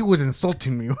thought he was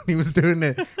insulting me when he was doing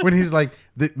it. When he's like,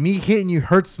 me hitting you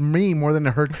hurts me more than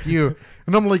it hurts you.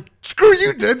 And I'm like, screw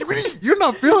you, Dad. You're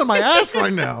not feeling my ass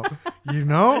right now.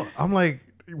 I'm like,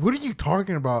 what are you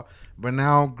talking about? But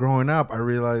now growing up, I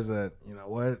realized that, you know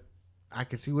what? I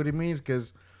can see what it means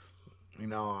because,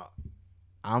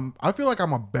 I feel like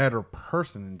I'm a better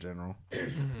person in general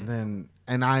and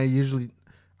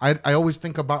I always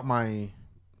think about my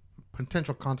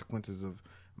potential consequences of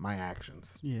my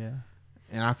actions. Yeah.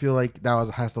 And I feel like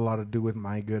that has a lot to do with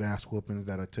my good ass whoopings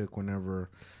that I took whenever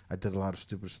I did a lot of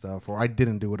stupid stuff or I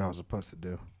didn't do what I was supposed to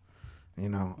do.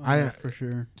 For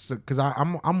sure. So, because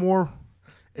I'm more.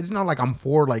 it's not like I'm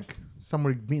for like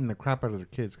somebody beating the crap out of their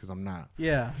kids because I'm not.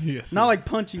 Yeah. Yes. Not like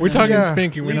punching. We're them. talking Yeah.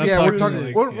 spanking. We're not Yeah, talking. we're talking.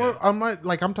 Like, We're- I'm not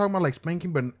like I'm talking about like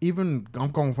spanking, but even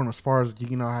I'm going from as far as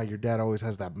you know how your dad always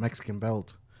has that Mexican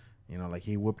belt. You know, like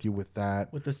he whooped you with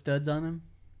that. with the studs on him.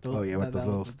 Oh yeah, with those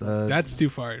little was the- studs. That's too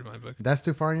far in my book. That's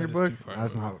too far in your That is book. too far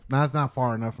That's in my not. That's not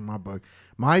far enough in my book.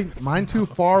 Mine too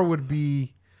far would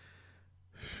be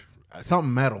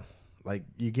something metal, like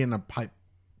you getting a pipe,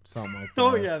 something like that.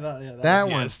 Oh yeah, that that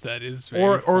one. Yes, that is. Very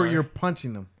Or far. you're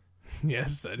punching them.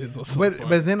 Yes, that is also. But far.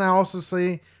 but then I also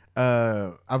say,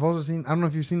 I've also seen. I don't know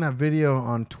if you've seen that video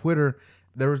on Twitter.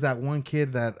 There was that one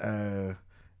kid that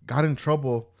got in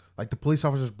trouble. Like the police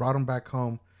officers brought him back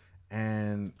home,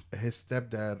 and his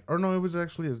stepdad, or no, it was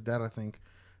actually his dad. I think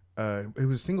he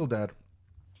was a single dad.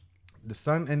 The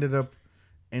son ended up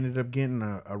getting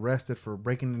arrested for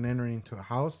breaking and entering into a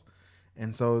house,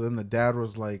 and so then the dad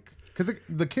was like, because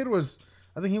the kid was,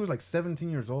 I think he was like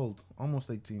 17 years old, almost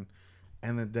 18.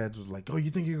 And the dad was like, "Oh, you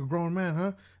think you're a grown man,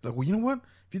 huh?" Like, well, you know what?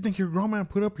 If you think you're a grown man,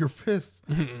 put up your fists.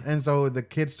 And so the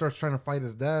kid starts trying to fight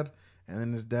his dad, and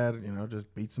then his dad,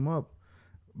 just beats him up.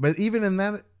 But even in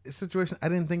that situation, I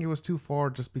didn't think it was too far,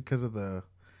 just because like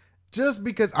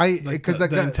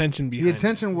the intention behind the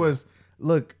intention was,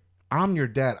 look, I'm your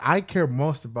dad. I care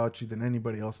most about you than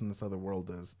anybody else in this other world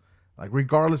does. Like,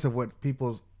 regardless of what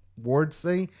people's words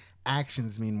say,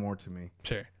 actions mean more to me.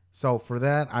 Sure. So for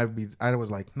that, I was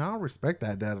like, no, I respect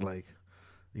that, Dad. Like,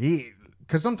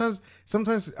 because sometimes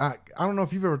I don't know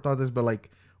if you've ever thought this, but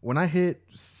like when I hit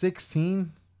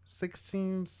 16,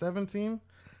 17,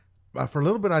 for a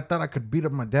little bit, I thought I could beat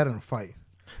up my dad in a fight.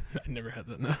 I never had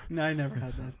that. No. No, I never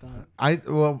had that thought.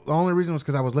 The only reason was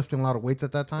because I was lifting a lot of weights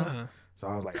at that time. Uh-huh. So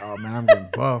I was like, oh man, I'm getting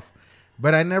buff.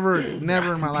 But I never in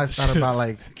my life thought about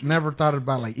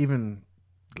like even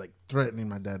like threatening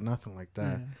my dad, nothing like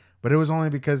that. Yeah. But it was only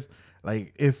because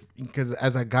because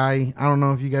as a guy, I don't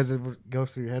know if you guys ever go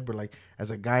through your head, but like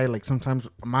as a guy, like sometimes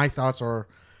my thoughts are,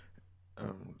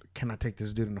 can I take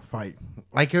this dude in a fight?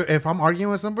 Like if I'm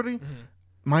arguing with somebody,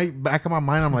 my back of my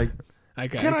mind, I'm like,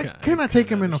 can I take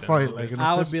him in a fight? Like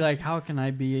I would be like, how can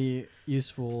I be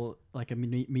useful, like a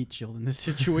meat shield in this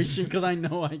situation? Because I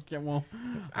know I can't. Well,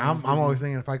 I'm always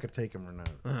thinking if I could take him or not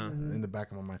in the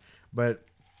back of my mind. But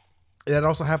that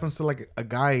also happens to like a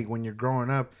guy when you're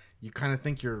growing up. You kind of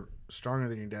think you're stronger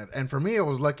than your dad. And for me, I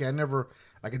was lucky. I never,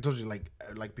 like I told you,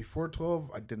 like before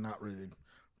 12, I did not really.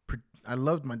 I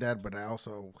loved my dad, but I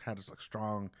also had this like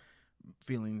strong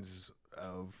feelings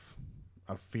of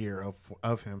fear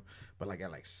of him. But like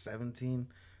at like 17,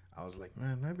 I was like,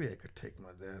 man, maybe I could take my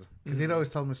dad, because he'd always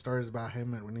tell me stories about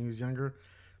him and when he was younger.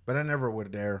 But I never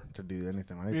would dare to do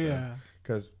anything like that,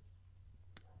 because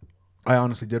I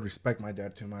honestly did respect my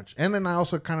dad too much. And then I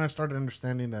also kind of started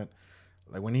understanding that,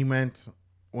 like when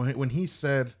he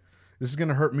said, "This is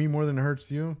gonna hurt me more than it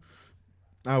hurts you,"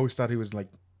 I always thought he was like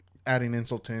adding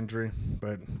insult to injury.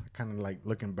 But kind of like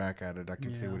looking back at it, I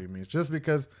can see what he means. Just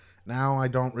because now I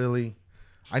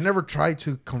never try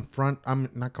to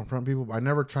not confront people, but I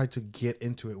never try to get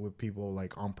into it with people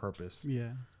like on purpose.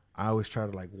 Yeah. I always try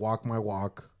to like walk my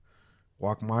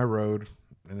road.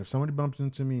 And if somebody bumps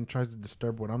into me and tries to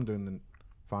disturb what I'm doing, then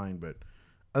fine. But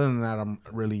other than that, I'm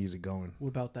really easy going. What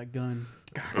about that gun?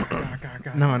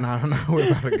 No,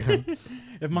 what about a gun?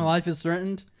 If my life is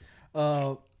threatened,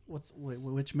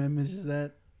 which amendment is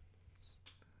that?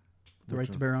 The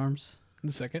right to bear arms.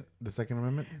 The second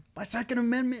Amendment. My Second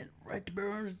Amendment, right to bear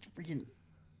arms. Freaking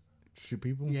Shoot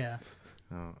people. yeah.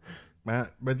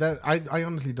 But that I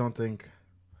honestly don't think.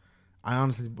 I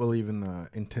honestly believe in the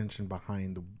intention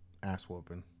behind the ass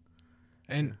whooping.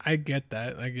 And I get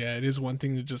that. Like, yeah, it is one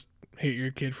thing to just hit your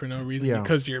kid for no reason Yeah.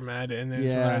 because you're mad, and then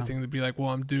it's Yeah. another thing to be like, well,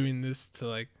 I'm doing this to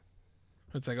like.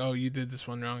 It's like, oh, you did this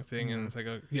one wrong thing, and it's like,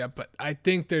 oh, yeah, but I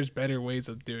think there's better ways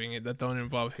of doing it that don't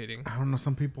involve hitting. I don't know.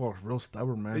 Some people are real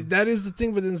stubborn, man. That is the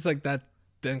thing, but then it's like that.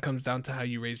 Then comes down to how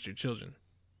you raised your children.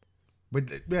 But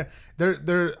yeah,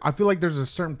 there. I feel like there's a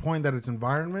certain point that it's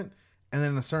environment, and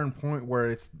then a certain point where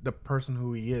it's the person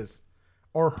who he is,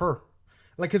 or her.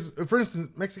 Like, cause for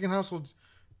instance, Mexican households,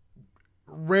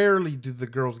 rarely do the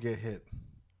girls get hit.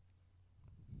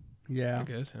 Yeah. I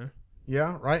guess, huh?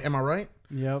 Yeah, right. Am I right?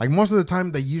 Yeah. Like most of the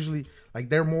time, they usually like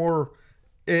they're more,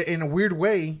 in a weird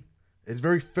way, it's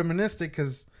very feministic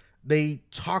because they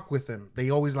talk with them. They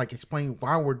always like explain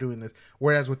why we're doing this.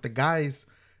 Whereas with the guys,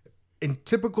 in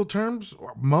typical terms,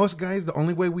 most guys, the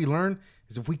only way we learn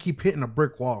is if we keep hitting a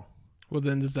brick wall. Well,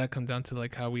 then does that come down to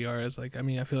like how we are as like? I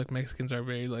mean, I feel like Mexicans are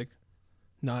very like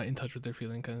not in touch with their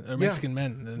feelings, or Mexican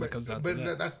men. And then it comes down to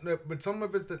that. But some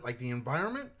of it's like the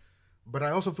environment. But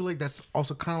I also feel like that's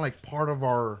also kind of like part of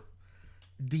our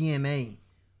DNA.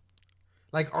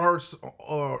 like our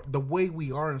or the way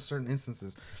we are in certain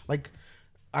instances. Like,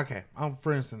 okay,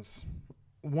 for instance,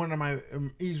 one of my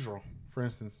Israel, for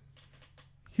instance,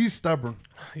 he's stubborn.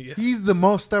 Yes. He's the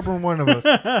most stubborn one of us.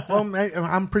 Well,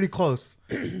 I'm pretty close.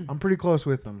 I'm pretty close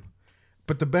with him.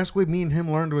 But the best way me and him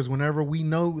learned was whenever we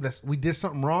know that we did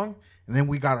something wrong, and then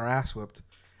we got our ass whipped.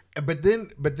 But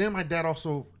then my dad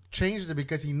also changed it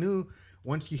because he knew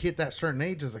once you hit that certain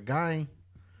age as a guy,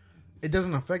 it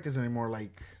doesn't affect us anymore.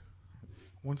 Like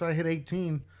once I hit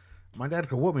 18, my dad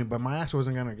could whoop me, but my ass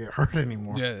wasn't gonna get hurt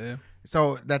anymore. Yeah.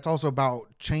 So that's also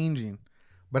about changing.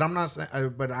 But I'm not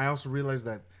saying. But I also realized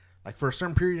that, like, for a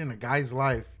certain period in a guy's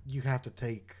life, you have to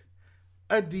take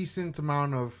a decent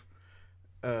amount of,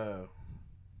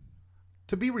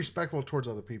 to be respectful towards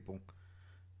other people.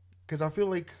 Because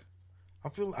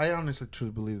I honestly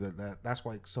truly believe that's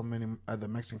why so many the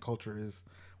Mexican culture is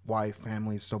why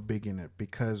family is so big in it,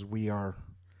 because we are,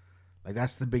 like,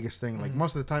 that's the biggest thing. Like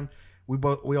most of the time, we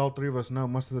all three of us know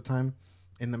most of the time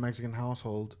in the Mexican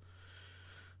household,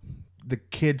 the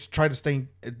kids tend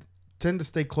to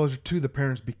stay closer to the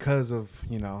parents because of,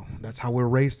 that's how we're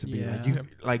raised to be. Yeah.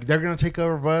 Like they're gonna take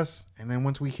care of us, and then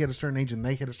once we hit a certain age and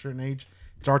they hit a certain age,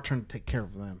 it's our turn to take care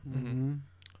of them. Mm-hmm.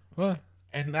 Well,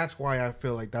 And that's why I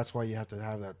feel like that's why you have to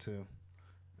have that too.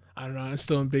 I don't know. I'm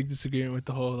still in big disagreement with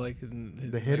the whole like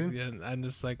The hidden. Yeah, I'm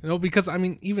just like no, because I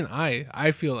mean, even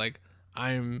I feel like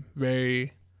I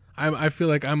feel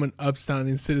like I'm an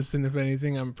upstanding citizen. If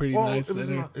anything, I'm pretty nice.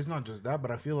 It's not just that,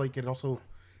 but I feel like it also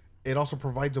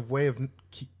provides a way of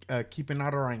keeping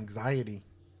out our anxiety.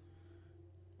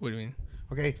 What do you mean?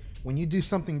 Okay, when you do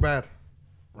something bad,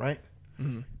 right?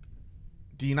 Mm-hmm.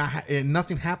 Do you not?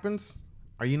 Nothing happens.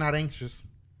 Are you not anxious?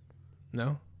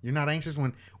 No. You're not anxious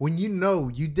when you know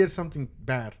you did something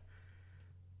bad,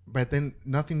 but then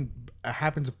nothing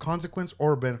happens of consequence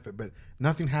or benefit. But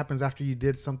nothing happens after you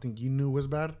did something you knew was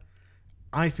bad.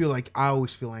 I feel like I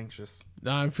always feel anxious.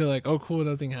 No, I feel like, oh, cool,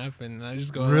 nothing happened. And I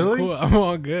just go, Really? cool, I'm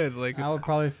all good. Like, I would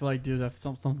probably feel like, dude, if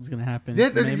something's gonna happen. Yeah,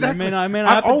 that's exactly. I mean,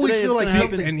 I always feel like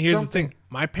something. and here's something. the thing: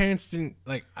 my parents didn't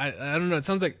like. I don't know. It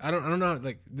sounds like I don't know.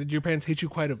 Like, did your parents hate you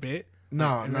quite a bit?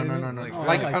 No.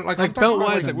 Like, Like belt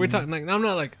wise, like we're talking.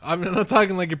 Like, I'm not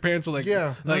talking like your parents will like,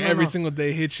 Yeah, like no, every no. single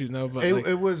day hit you. No, but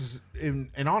It was, and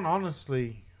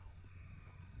honestly,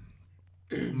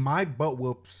 my butt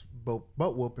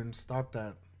whooping stopped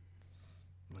at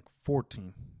like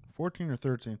 14 or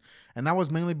 13, and that was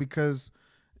mainly because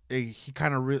he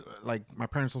kind of like my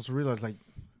parents also realized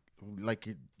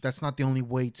that's not the only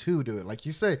way to do it. Like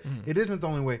you say, it isn't the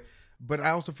only way, but I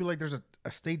also feel like there's a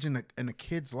stage in a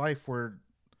kid's life where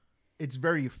it's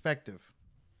very effective.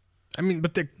 I mean,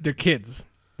 but they're kids.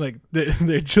 Like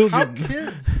they're children. How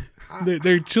kids?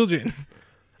 they're children.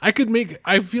 I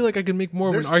feel like I could make more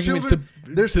of an argument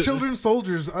There's to children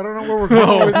soldiers. I don't know where we're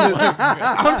going with this.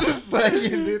 I'm just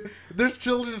saying, dude. There's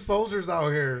children soldiers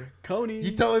out here. Coney.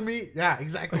 You telling me? Yeah,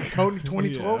 exactly. Coney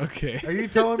 2012. Yeah, okay. Are you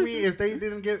telling me if they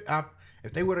didn't get,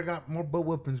 if they would have got more butt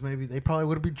whoopings, maybe they probably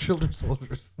would have been children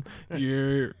soldiers.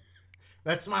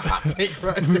 That's my hot take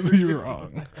right there. You're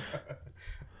wrong.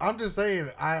 I'm just saying.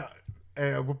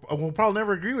 We'll probably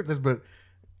never agree with this, but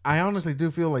I honestly do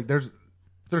feel like there's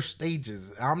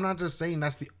stages. I'm not just saying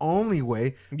that's the only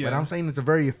way, but I'm saying it's a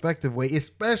very effective way,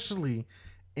 especially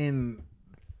in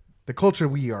the culture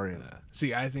we are in.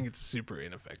 See, I think it's a super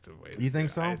ineffective way. You think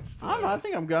so? I don't know. I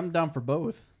think I'm down for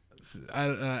both. I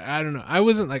don't know. I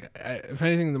wasn't like. If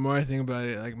anything, the more I think about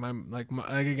it, like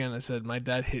again, I said my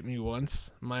dad hit me once.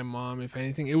 My mom, if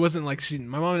anything, it wasn't like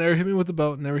my mom never hit me with the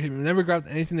belt. Never grabbed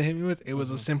anything to hit me with. It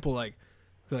was a simple like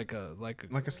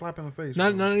a slap in the face.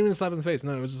 Not even a slap in the face.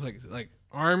 No, it was just like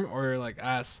arm or like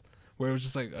ass, where it was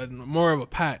just like more of a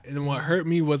pat. And then what hurt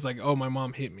me was like, oh, my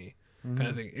mom hit me, kind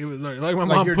of thing. It was like my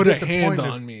mom put a hand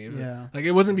on me. Yeah. Like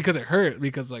it wasn't because it hurt,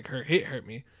 because like her hit hurt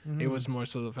me. It was more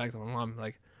so the fact that my mom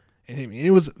like it hit me. And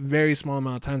it was a very small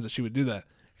amount of times that she would do that.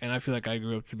 And I feel like I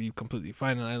grew up to be completely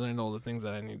fine, and I learned all the things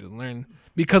that I needed to learn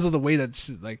because of the way that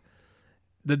she, like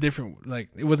the different, like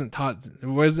it wasn't taught. It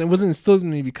wasn't instilled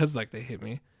in me because like they hit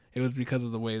me. It was because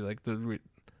of the way like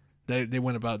they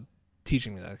went about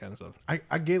teaching me that kind of stuff.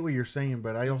 I get what you're saying,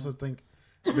 but I also think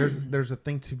there's a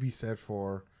thing to be said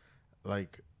for,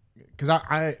 like, because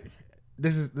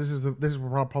this is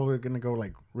probably gonna go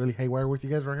like really haywire with you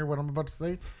guys right here. What I'm about to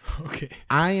say. Okay.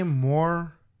 I am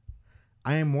more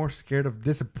scared of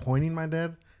disappointing my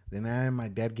dad than I am my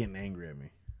dad getting angry at me.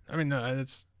 I mean, no,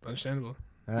 that's understandable.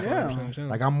 Yeah. Understandable.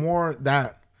 Like I'm more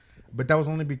that, but that was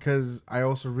only because I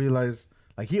also realized.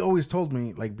 Like he always told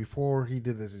me, like before he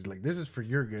did this, he's like, "This is for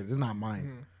your good. It's not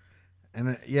mine."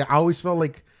 And I always felt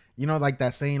like, like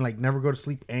that saying, like never go to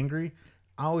sleep angry.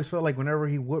 I always felt like whenever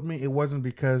he whooped me, it wasn't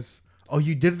because, oh,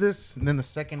 you did this, and then the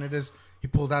second it is, he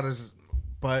pulls out his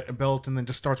belt and then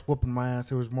just starts whooping my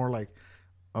ass. It was more like,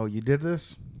 oh, you did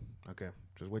this? Okay,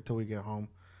 just wait till we get home.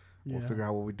 We'll figure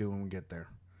out what we do when we get there.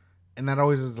 And that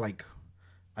always is like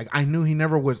I knew he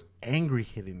never was angry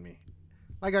hitting me.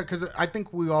 Like, because I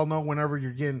think we all know whenever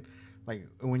you're getting, like,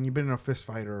 when you've been in a fist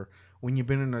fight or when you've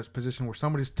been in a position where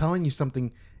somebody's telling you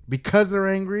something because they're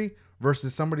angry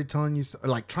versus somebody telling you,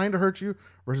 like, trying to hurt you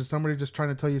versus somebody just trying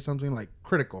to tell you something, like,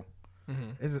 critical.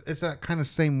 Mm-hmm. It's that kind of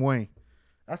same way.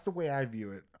 That's the way I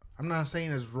view it. I'm not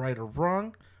saying it's right or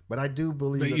wrong, but I do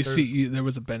believe that there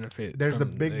was a benefit. There's a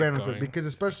big benefit because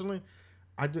especially,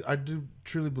 I do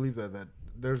truly believe that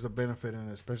there's a benefit in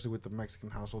it, especially with the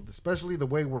Mexican household, especially the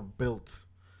way we're built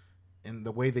and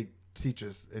the way they teach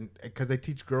us, and because they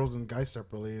teach girls and guys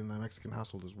separately in the Mexican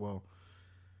household as well.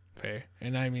 Fair.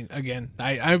 And I mean, again,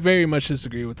 I very much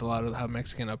disagree with a lot of how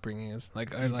Mexican upbringing is.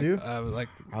 Like, I when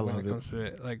it comes to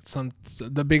it, like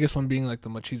the biggest one being like the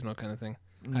machismo kind of thing.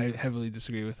 I heavily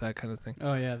disagree with that kind of thing.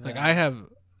 Oh yeah. Like, I have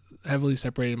heavily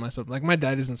separated myself. Like, my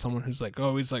dad isn't someone who's like,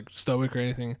 oh, he's like stoic or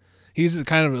anything. He's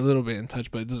kind of a little bit in touch,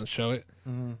 but it doesn't show it.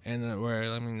 Mm-hmm. And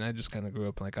where, I mean, I just kind of grew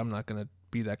up like, I'm not gonna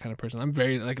be that kind of person. I'm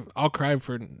very like, I'll cry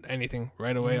for anything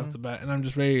right away off the bat, and I'm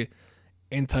just very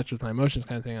in touch with my emotions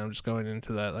kind of thing. I'm just going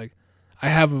into that. Like, I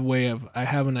have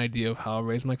an idea of how I'll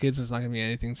raise my kids. It's not gonna be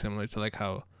anything similar to like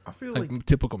how I feel like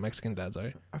typical Mexican dads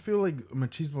are. I feel like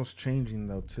machismo's changing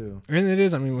though too. And it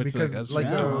is. I mean, with because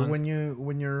when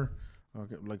you're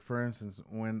okay, like for instance,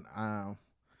 when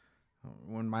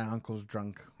my uncle's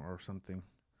drunk or something,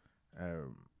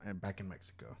 and back in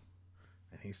Mexico,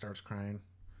 and he starts crying.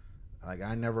 Like,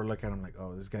 I never look at him like,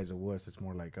 oh, this guy's a wuss. It's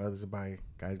more like, oh, this is a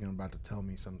guy's about to tell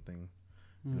me something,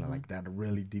 you know, like that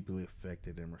really deeply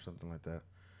affected him or something like that.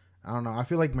 I don't know. I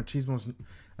feel like machismo's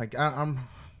like I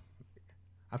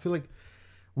feel like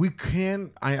we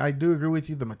can. I do agree with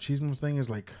you. The machismo thing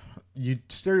is like, you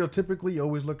stereotypically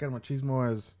always look at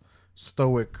machismo as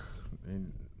stoic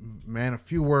and man, a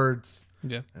few words,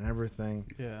 and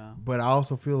everything. Yeah. But I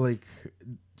also feel like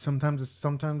sometimes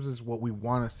it's what we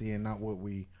want to see and not what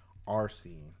we are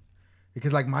seeing,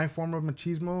 because like my form of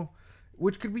machismo,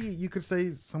 which could be, you could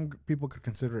say some people could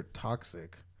consider it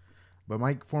toxic, but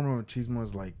my form of machismo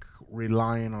is like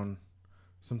relying on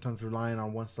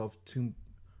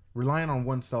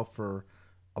oneself for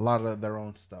a lot of their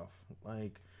own stuff.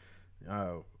 Like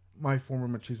my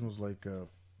form of machismo is like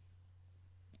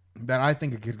that I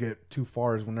think it could get too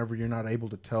far is whenever you're not able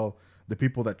to tell the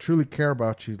people that truly care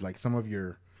about you like some of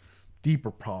your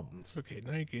deeper problems. Okay,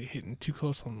 now you get hitting too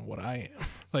close on what I am.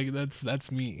 Like,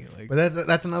 that's me. Like, but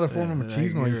that's another form of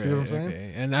machismo. You see what I'm saying?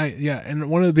 Okay. And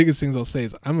one of the biggest things I'll say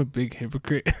is I'm a big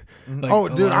hypocrite. Like, oh,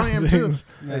 dude, I am too.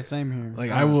 Yeah, same here. Like,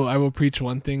 I will preach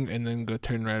one thing and then go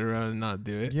turn right around and not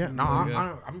do it. Yeah,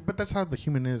 no, but that's how the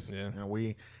human is. Yeah, you know,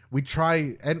 we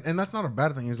try, and that's not a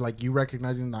bad thing. It's like you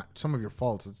recognizing that some of your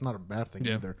faults. It's not a bad thing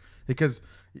either, because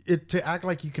to act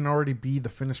like you can already be the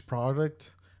finished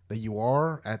product that you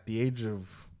are at the age of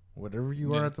whatever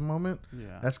you are at the moment.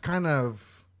 Yeah, that's kind of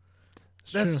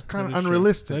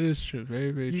unrealistic. That is true.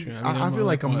 Very, very true. I feel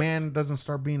like a man doesn't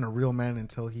start being a real man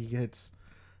until he hits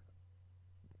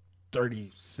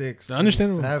 36. I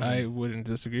understand. I wouldn't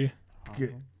disagree.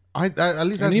 I at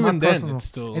least, and even then, it's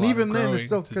still, and even then, it's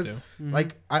still because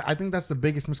like I think that's the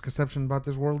biggest misconception about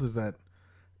this world is that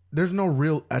there's no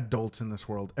real adults in this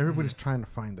world. Everybody's trying to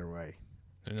find their way.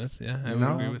 And that's I would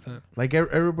agree with that. Like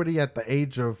everybody at the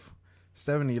age of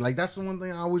 70, like that's the one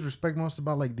thing I always respect most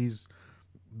about like these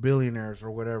billionaires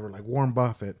or whatever, like Warren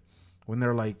Buffett, when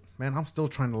they're like, man, I'm still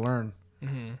trying to learn,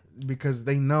 because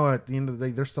they know at the end of the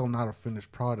day they're still not a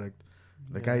finished product.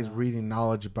 The guy's reading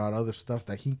knowledge about other stuff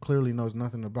that he clearly knows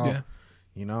nothing about,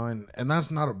 you know, and that's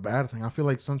not a bad thing. I feel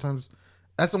like sometimes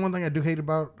that's the one thing I do hate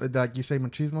about, like you say,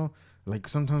 machismo. Like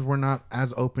sometimes we're not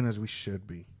as open as we should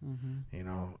be, you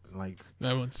know. Like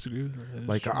I won't disagree with that.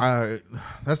 Like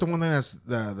that's the one thing that's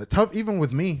the tough. Even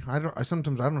with me, I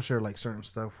sometimes don't share like certain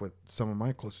stuff with some of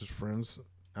my closest friends.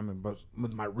 I mean, but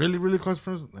with my really really close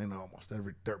friends, they know almost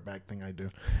every dirtbag thing I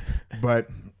do. But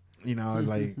you know,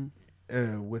 like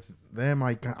with them,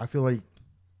 I feel like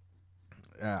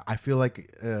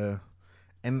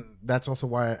and that's also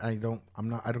why I don't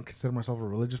consider myself a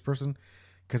religious person.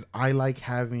 Because I like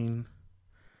having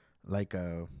like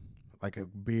a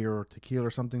beer or tequila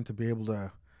or something to be able to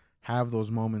have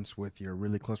those moments with your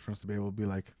really close friends, to be able to be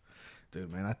like, dude,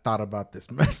 man, I thought about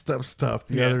this messed up stuff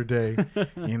the other day.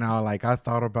 You know, like I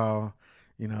thought about,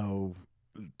 you know,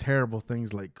 terrible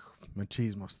things like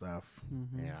machismo stuff,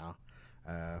 you know.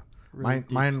 Really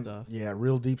deep stuff. Yeah,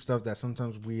 real deep stuff that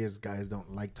sometimes we as guys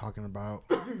don't like talking about.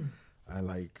 I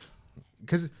like,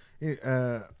 because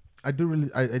I do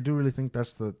really think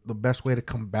that's the best way to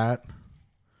combat.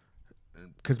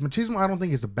 Because machismo, I don't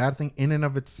think is a bad thing in and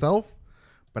of itself,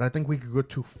 but I think we could go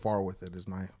too far with it. Is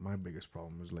my biggest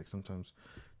problem. Is like sometimes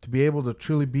to be able to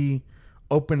truly be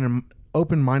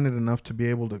open-minded enough to be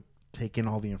able to take in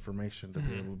all the information, to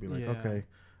be able to be like, okay,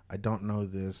 I don't know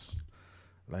this.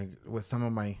 Like with some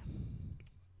of my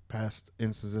past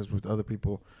instances with other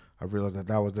people, I've realized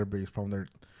that was their biggest problem.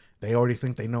 They already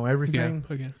think they know everything,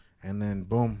 and then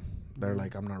boom, they're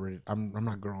like, I'm not ready. I'm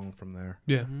not growing from there.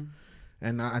 Yeah. Mm-hmm.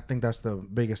 And I think that's the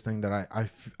biggest thing that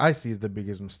I see is the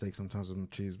biggest mistake sometimes with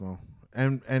machismo.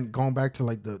 And going back to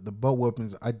like the butt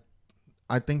whoopings,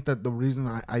 I think that the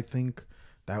reason I think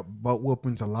that butt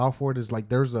whoopings allow for it is like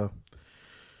there's a,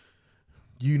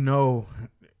 because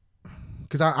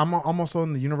I'm also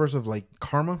in the universe of like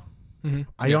karma. Mm-hmm.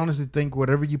 I honestly think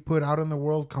whatever you put out in the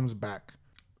world comes back.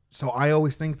 So I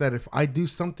always think that if I do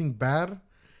something bad,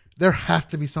 there has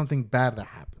to be something bad that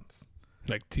happens.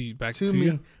 Like back to to me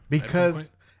you? because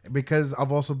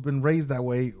I've also been raised that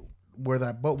way, where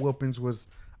that butt whoopings was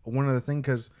one of the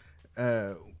things.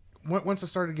 Because once I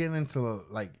started getting into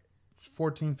like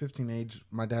 14, 15 age,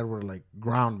 my dad would like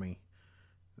ground me,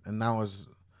 and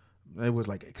it was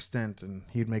like extent, and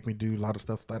he'd make me do a lot of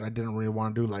stuff that I didn't really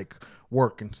want to do, like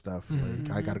work and stuff. Mm-hmm.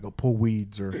 Like I got to go pull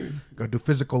weeds or go do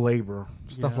physical labor,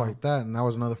 stuff like that, and that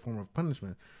was another form of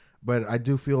punishment. But I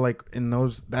do feel like in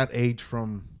that age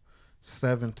from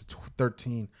 7 to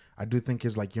 13, I do think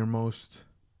is like your most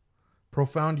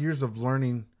profound years of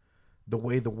learning the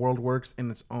way the world works in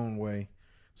its own way.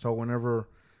 So whenever,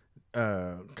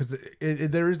 because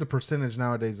there is the percentage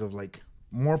nowadays of like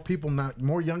more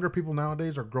younger people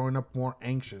nowadays are growing up more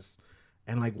anxious,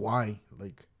 and like why?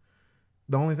 Like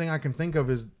the only thing I can think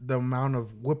of is the amount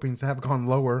of whoopings have gone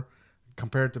lower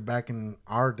compared to back in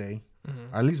our day,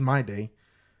 or at least my day,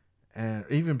 and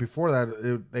even before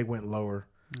that they went lower.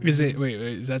 Is it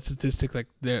is that statistic like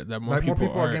that more like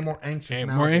people are getting more anxious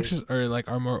nowadays? More anxious, or like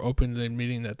are more open to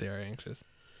admitting that they are anxious?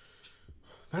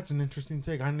 That's an interesting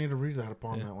take. I need to read that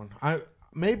upon that one.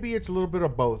 Maybe it's a little bit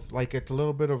of both. Like it's a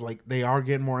little bit of like they are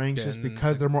getting more anxious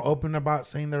because they're more open about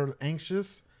saying they're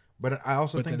anxious. But I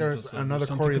also think there's another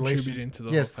correlation contributing to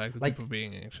the whole fact of people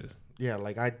being anxious. Yeah,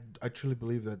 like I truly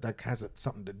believe that has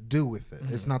something to do with it.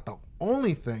 It's not the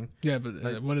only thing. Yeah,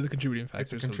 but what are the contributing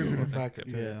factors? It's a contributing factor.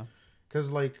 Yeah. Because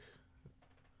like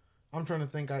I'm trying to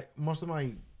think. Most of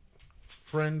my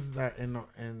friends that and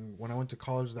when I went to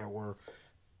college that were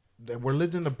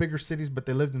lived in the bigger cities, but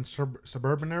they lived in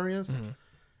suburban areas.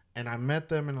 And I met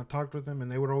them and I talked with them,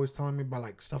 and they were always telling me about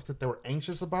like stuff that they were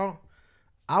anxious about.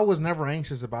 I was never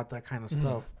anxious about that kind of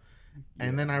stuff.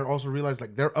 And then I also realized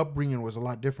like their upbringing was a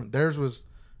lot different. Theirs was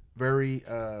very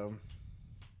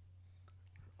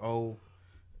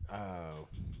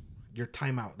your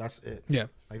timeout. That's it. Yeah.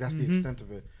 Like that's the extent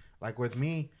of it. Like with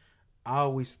me,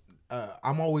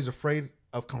 I'm always afraid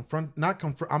of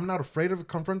I'm not afraid of a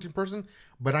confronting person,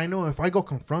 but I know if I go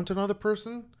confront another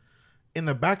person, in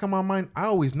the back of my mind, I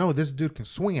always know this dude can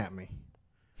swing at me.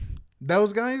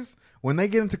 Those guys, when they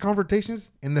get into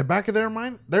confrontations, in the back of their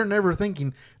mind, they're never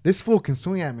thinking this fool can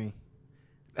swing at me.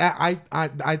 I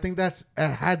think that's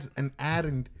adds an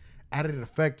added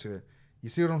effect to it. You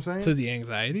see what I'm saying? To the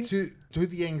anxiety? To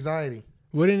the anxiety.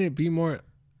 Wouldn't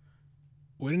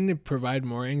it provide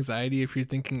more anxiety if you're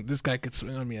thinking this guy could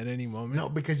swing on me at any moment? No,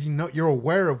 because you're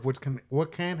aware of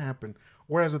what can happen.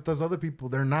 Whereas with those other people,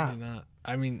 they're not.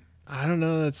 I mean, I don't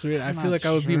know. That's weird. I feel like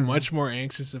I would be much more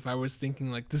anxious if I was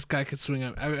thinking like this guy could swing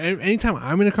on me. Anytime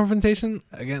I'm in a confrontation,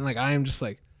 again, like I am just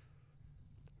like,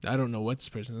 I don't know what this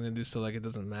person's gonna do, so like it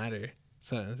doesn't matter.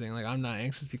 Sort of thing. Like I'm not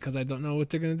anxious because I don't know what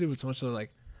they're gonna do. It's much so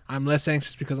like I'm less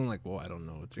anxious because I'm like, well, I don't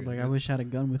know what they're gonna do. I wish I had a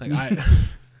gun with me.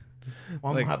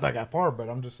 Well, I'm not that far, but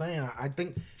I'm just saying. I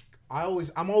think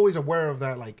I'm always aware of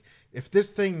that. Like, if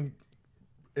this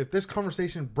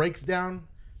conversation breaks down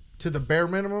to the bare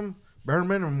minimum,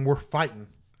 we're fighting.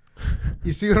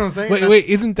 You see what I'm saying? Wait,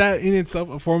 isn't that in itself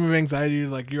a form of anxiety?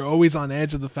 Like, you're always on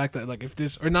edge of the fact that, like, if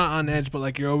this, or not on edge, but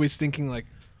like you're always thinking, like,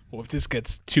 well, if this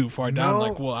gets too far down,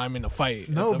 like, well, I'm in a fight.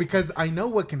 No, because I know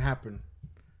what can happen.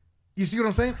 You see what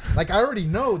I'm saying? Like, I already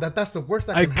know that's the worst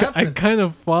that can happen. I kind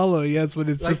of follow, yes, but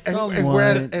it's like, just and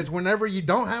whereas whenever you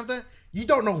don't have that, you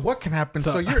don't know what can happen,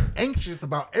 so you're anxious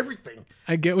about everything.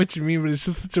 I get what you mean, but it's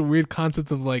just such a weird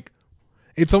concept of like,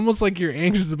 it's almost like you're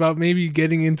anxious about maybe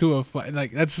getting into a fight.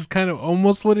 Like, that's just kind of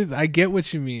almost what it. I get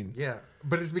what you mean. Yeah,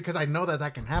 but it's because I know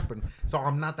that can happen, so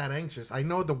I'm not that anxious. I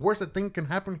know the worst thing can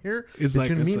happen here is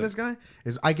between me and this guy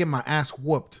is I get my ass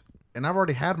whooped. and I've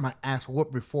already had my ass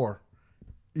whooped before.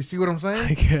 You see what I'm saying?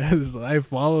 I guess I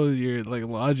follow your like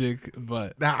logic,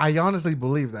 but I honestly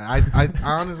believe that. I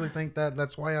honestly think that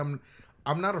that's why I'm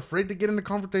not afraid to get into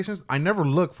confrontations. I never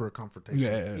look for a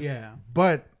confrontation. Yeah.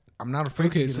 But I'm not afraid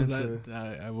Okay, to get so into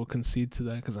that I will concede to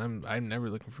that because I'm never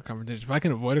looking for confrontation. If I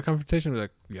can avoid a confrontation, I'll be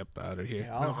like, yep, out of here.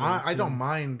 Yeah, No, I don't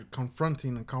mind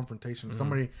confronting a confrontation. Mm-hmm.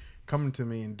 Somebody coming to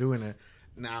me and doing it.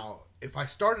 Now, if I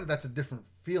started, that's a different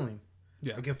feeling.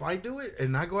 Yeah. Like if I do it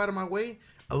and I go out of my way,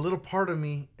 a little part of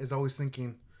me is always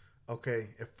thinking, okay,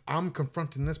 if I'm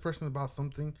confronting this person about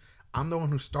something, I'm the one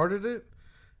who started it.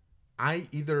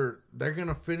 Either they're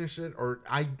gonna finish it or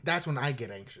that's when I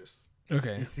get anxious.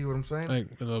 Okay. You see what I'm saying? Like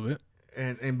a little bit.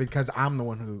 And because I'm the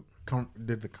one who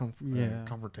did the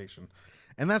confrontation,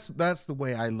 and that's the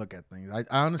way I look at things. I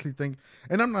honestly think,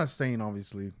 and I'm not saying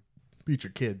obviously beat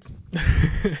your kids,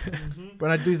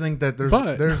 but I do think that there's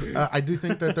I do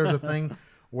think that there's a thing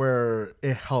where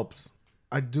it helps.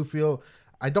 I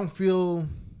don't feel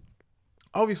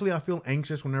obviously I feel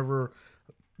anxious whenever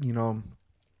you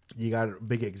got a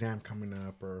big exam coming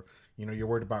up or you're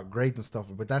worried about grades and stuff,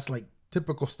 but that's like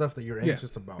typical stuff that you're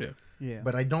anxious about. Yeah.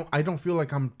 But I don't feel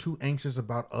like I'm too anxious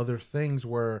about other things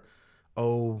where,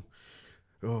 oh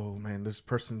man, this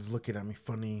person's looking at me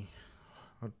funny.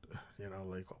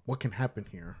 Like what can happen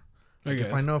here? Like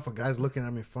if I know if a guy's looking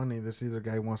at me funny, this either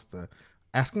guy wants to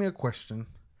ask me a question,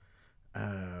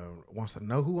 wants to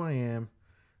know who I am,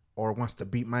 or wants to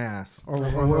beat my ass. Or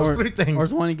those three things.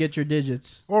 Or want to get your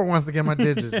digits. Or wants to get my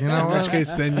digits. You know In which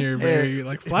case, then you're very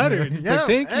like flattered. It's like,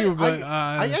 thank you, but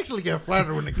I actually get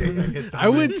flattered when the gay guy hits. I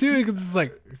would too because it's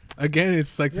like again,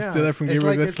 it's like to steal that from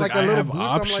Gabriel. It's like I have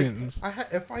options.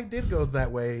 If I did go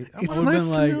that way, It's I nice been to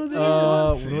like, know that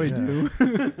what you do I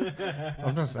do?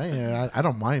 I'm just saying, I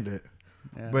don't mind it.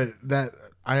 Yeah. But that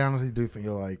I honestly do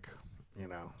feel like,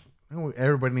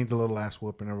 everybody needs a little ass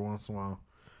whooping every once in a while,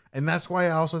 and that's why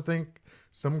I also think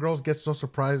some girls get so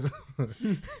surprised.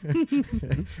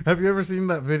 Have you ever seen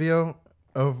that video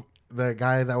of that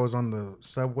guy that was on the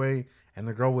subway and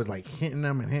the girl was like hitting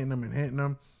him and hitting him and hitting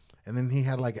him, and then he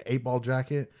had like an 8-ball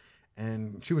jacket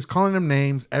and she was calling him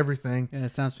names, everything. Yeah, it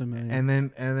sounds familiar. And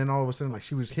then all of a sudden like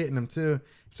she was hitting him too.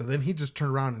 So then he just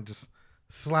turned around and just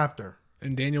slapped her.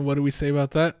 And Daniel, what do we say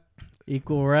about that?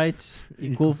 Equal rights,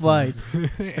 equal fights.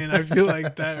 And I feel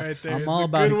like that right there I'm is all a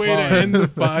about good way to equality. end the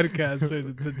podcast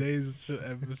for today's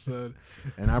episode.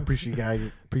 And I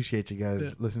appreciate you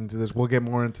guys listening to this. We'll get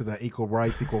more into the equal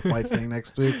rights, equal fights thing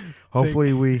next week.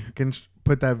 Hopefully we can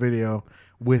put that video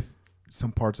with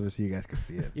some parts of it so you guys can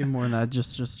see it. Even more than that,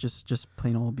 just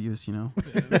plain old abuse,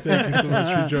 Thank you so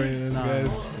much for joining us, guys.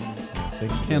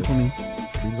 Thank you. Cancel me.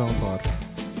 Beans on the pod.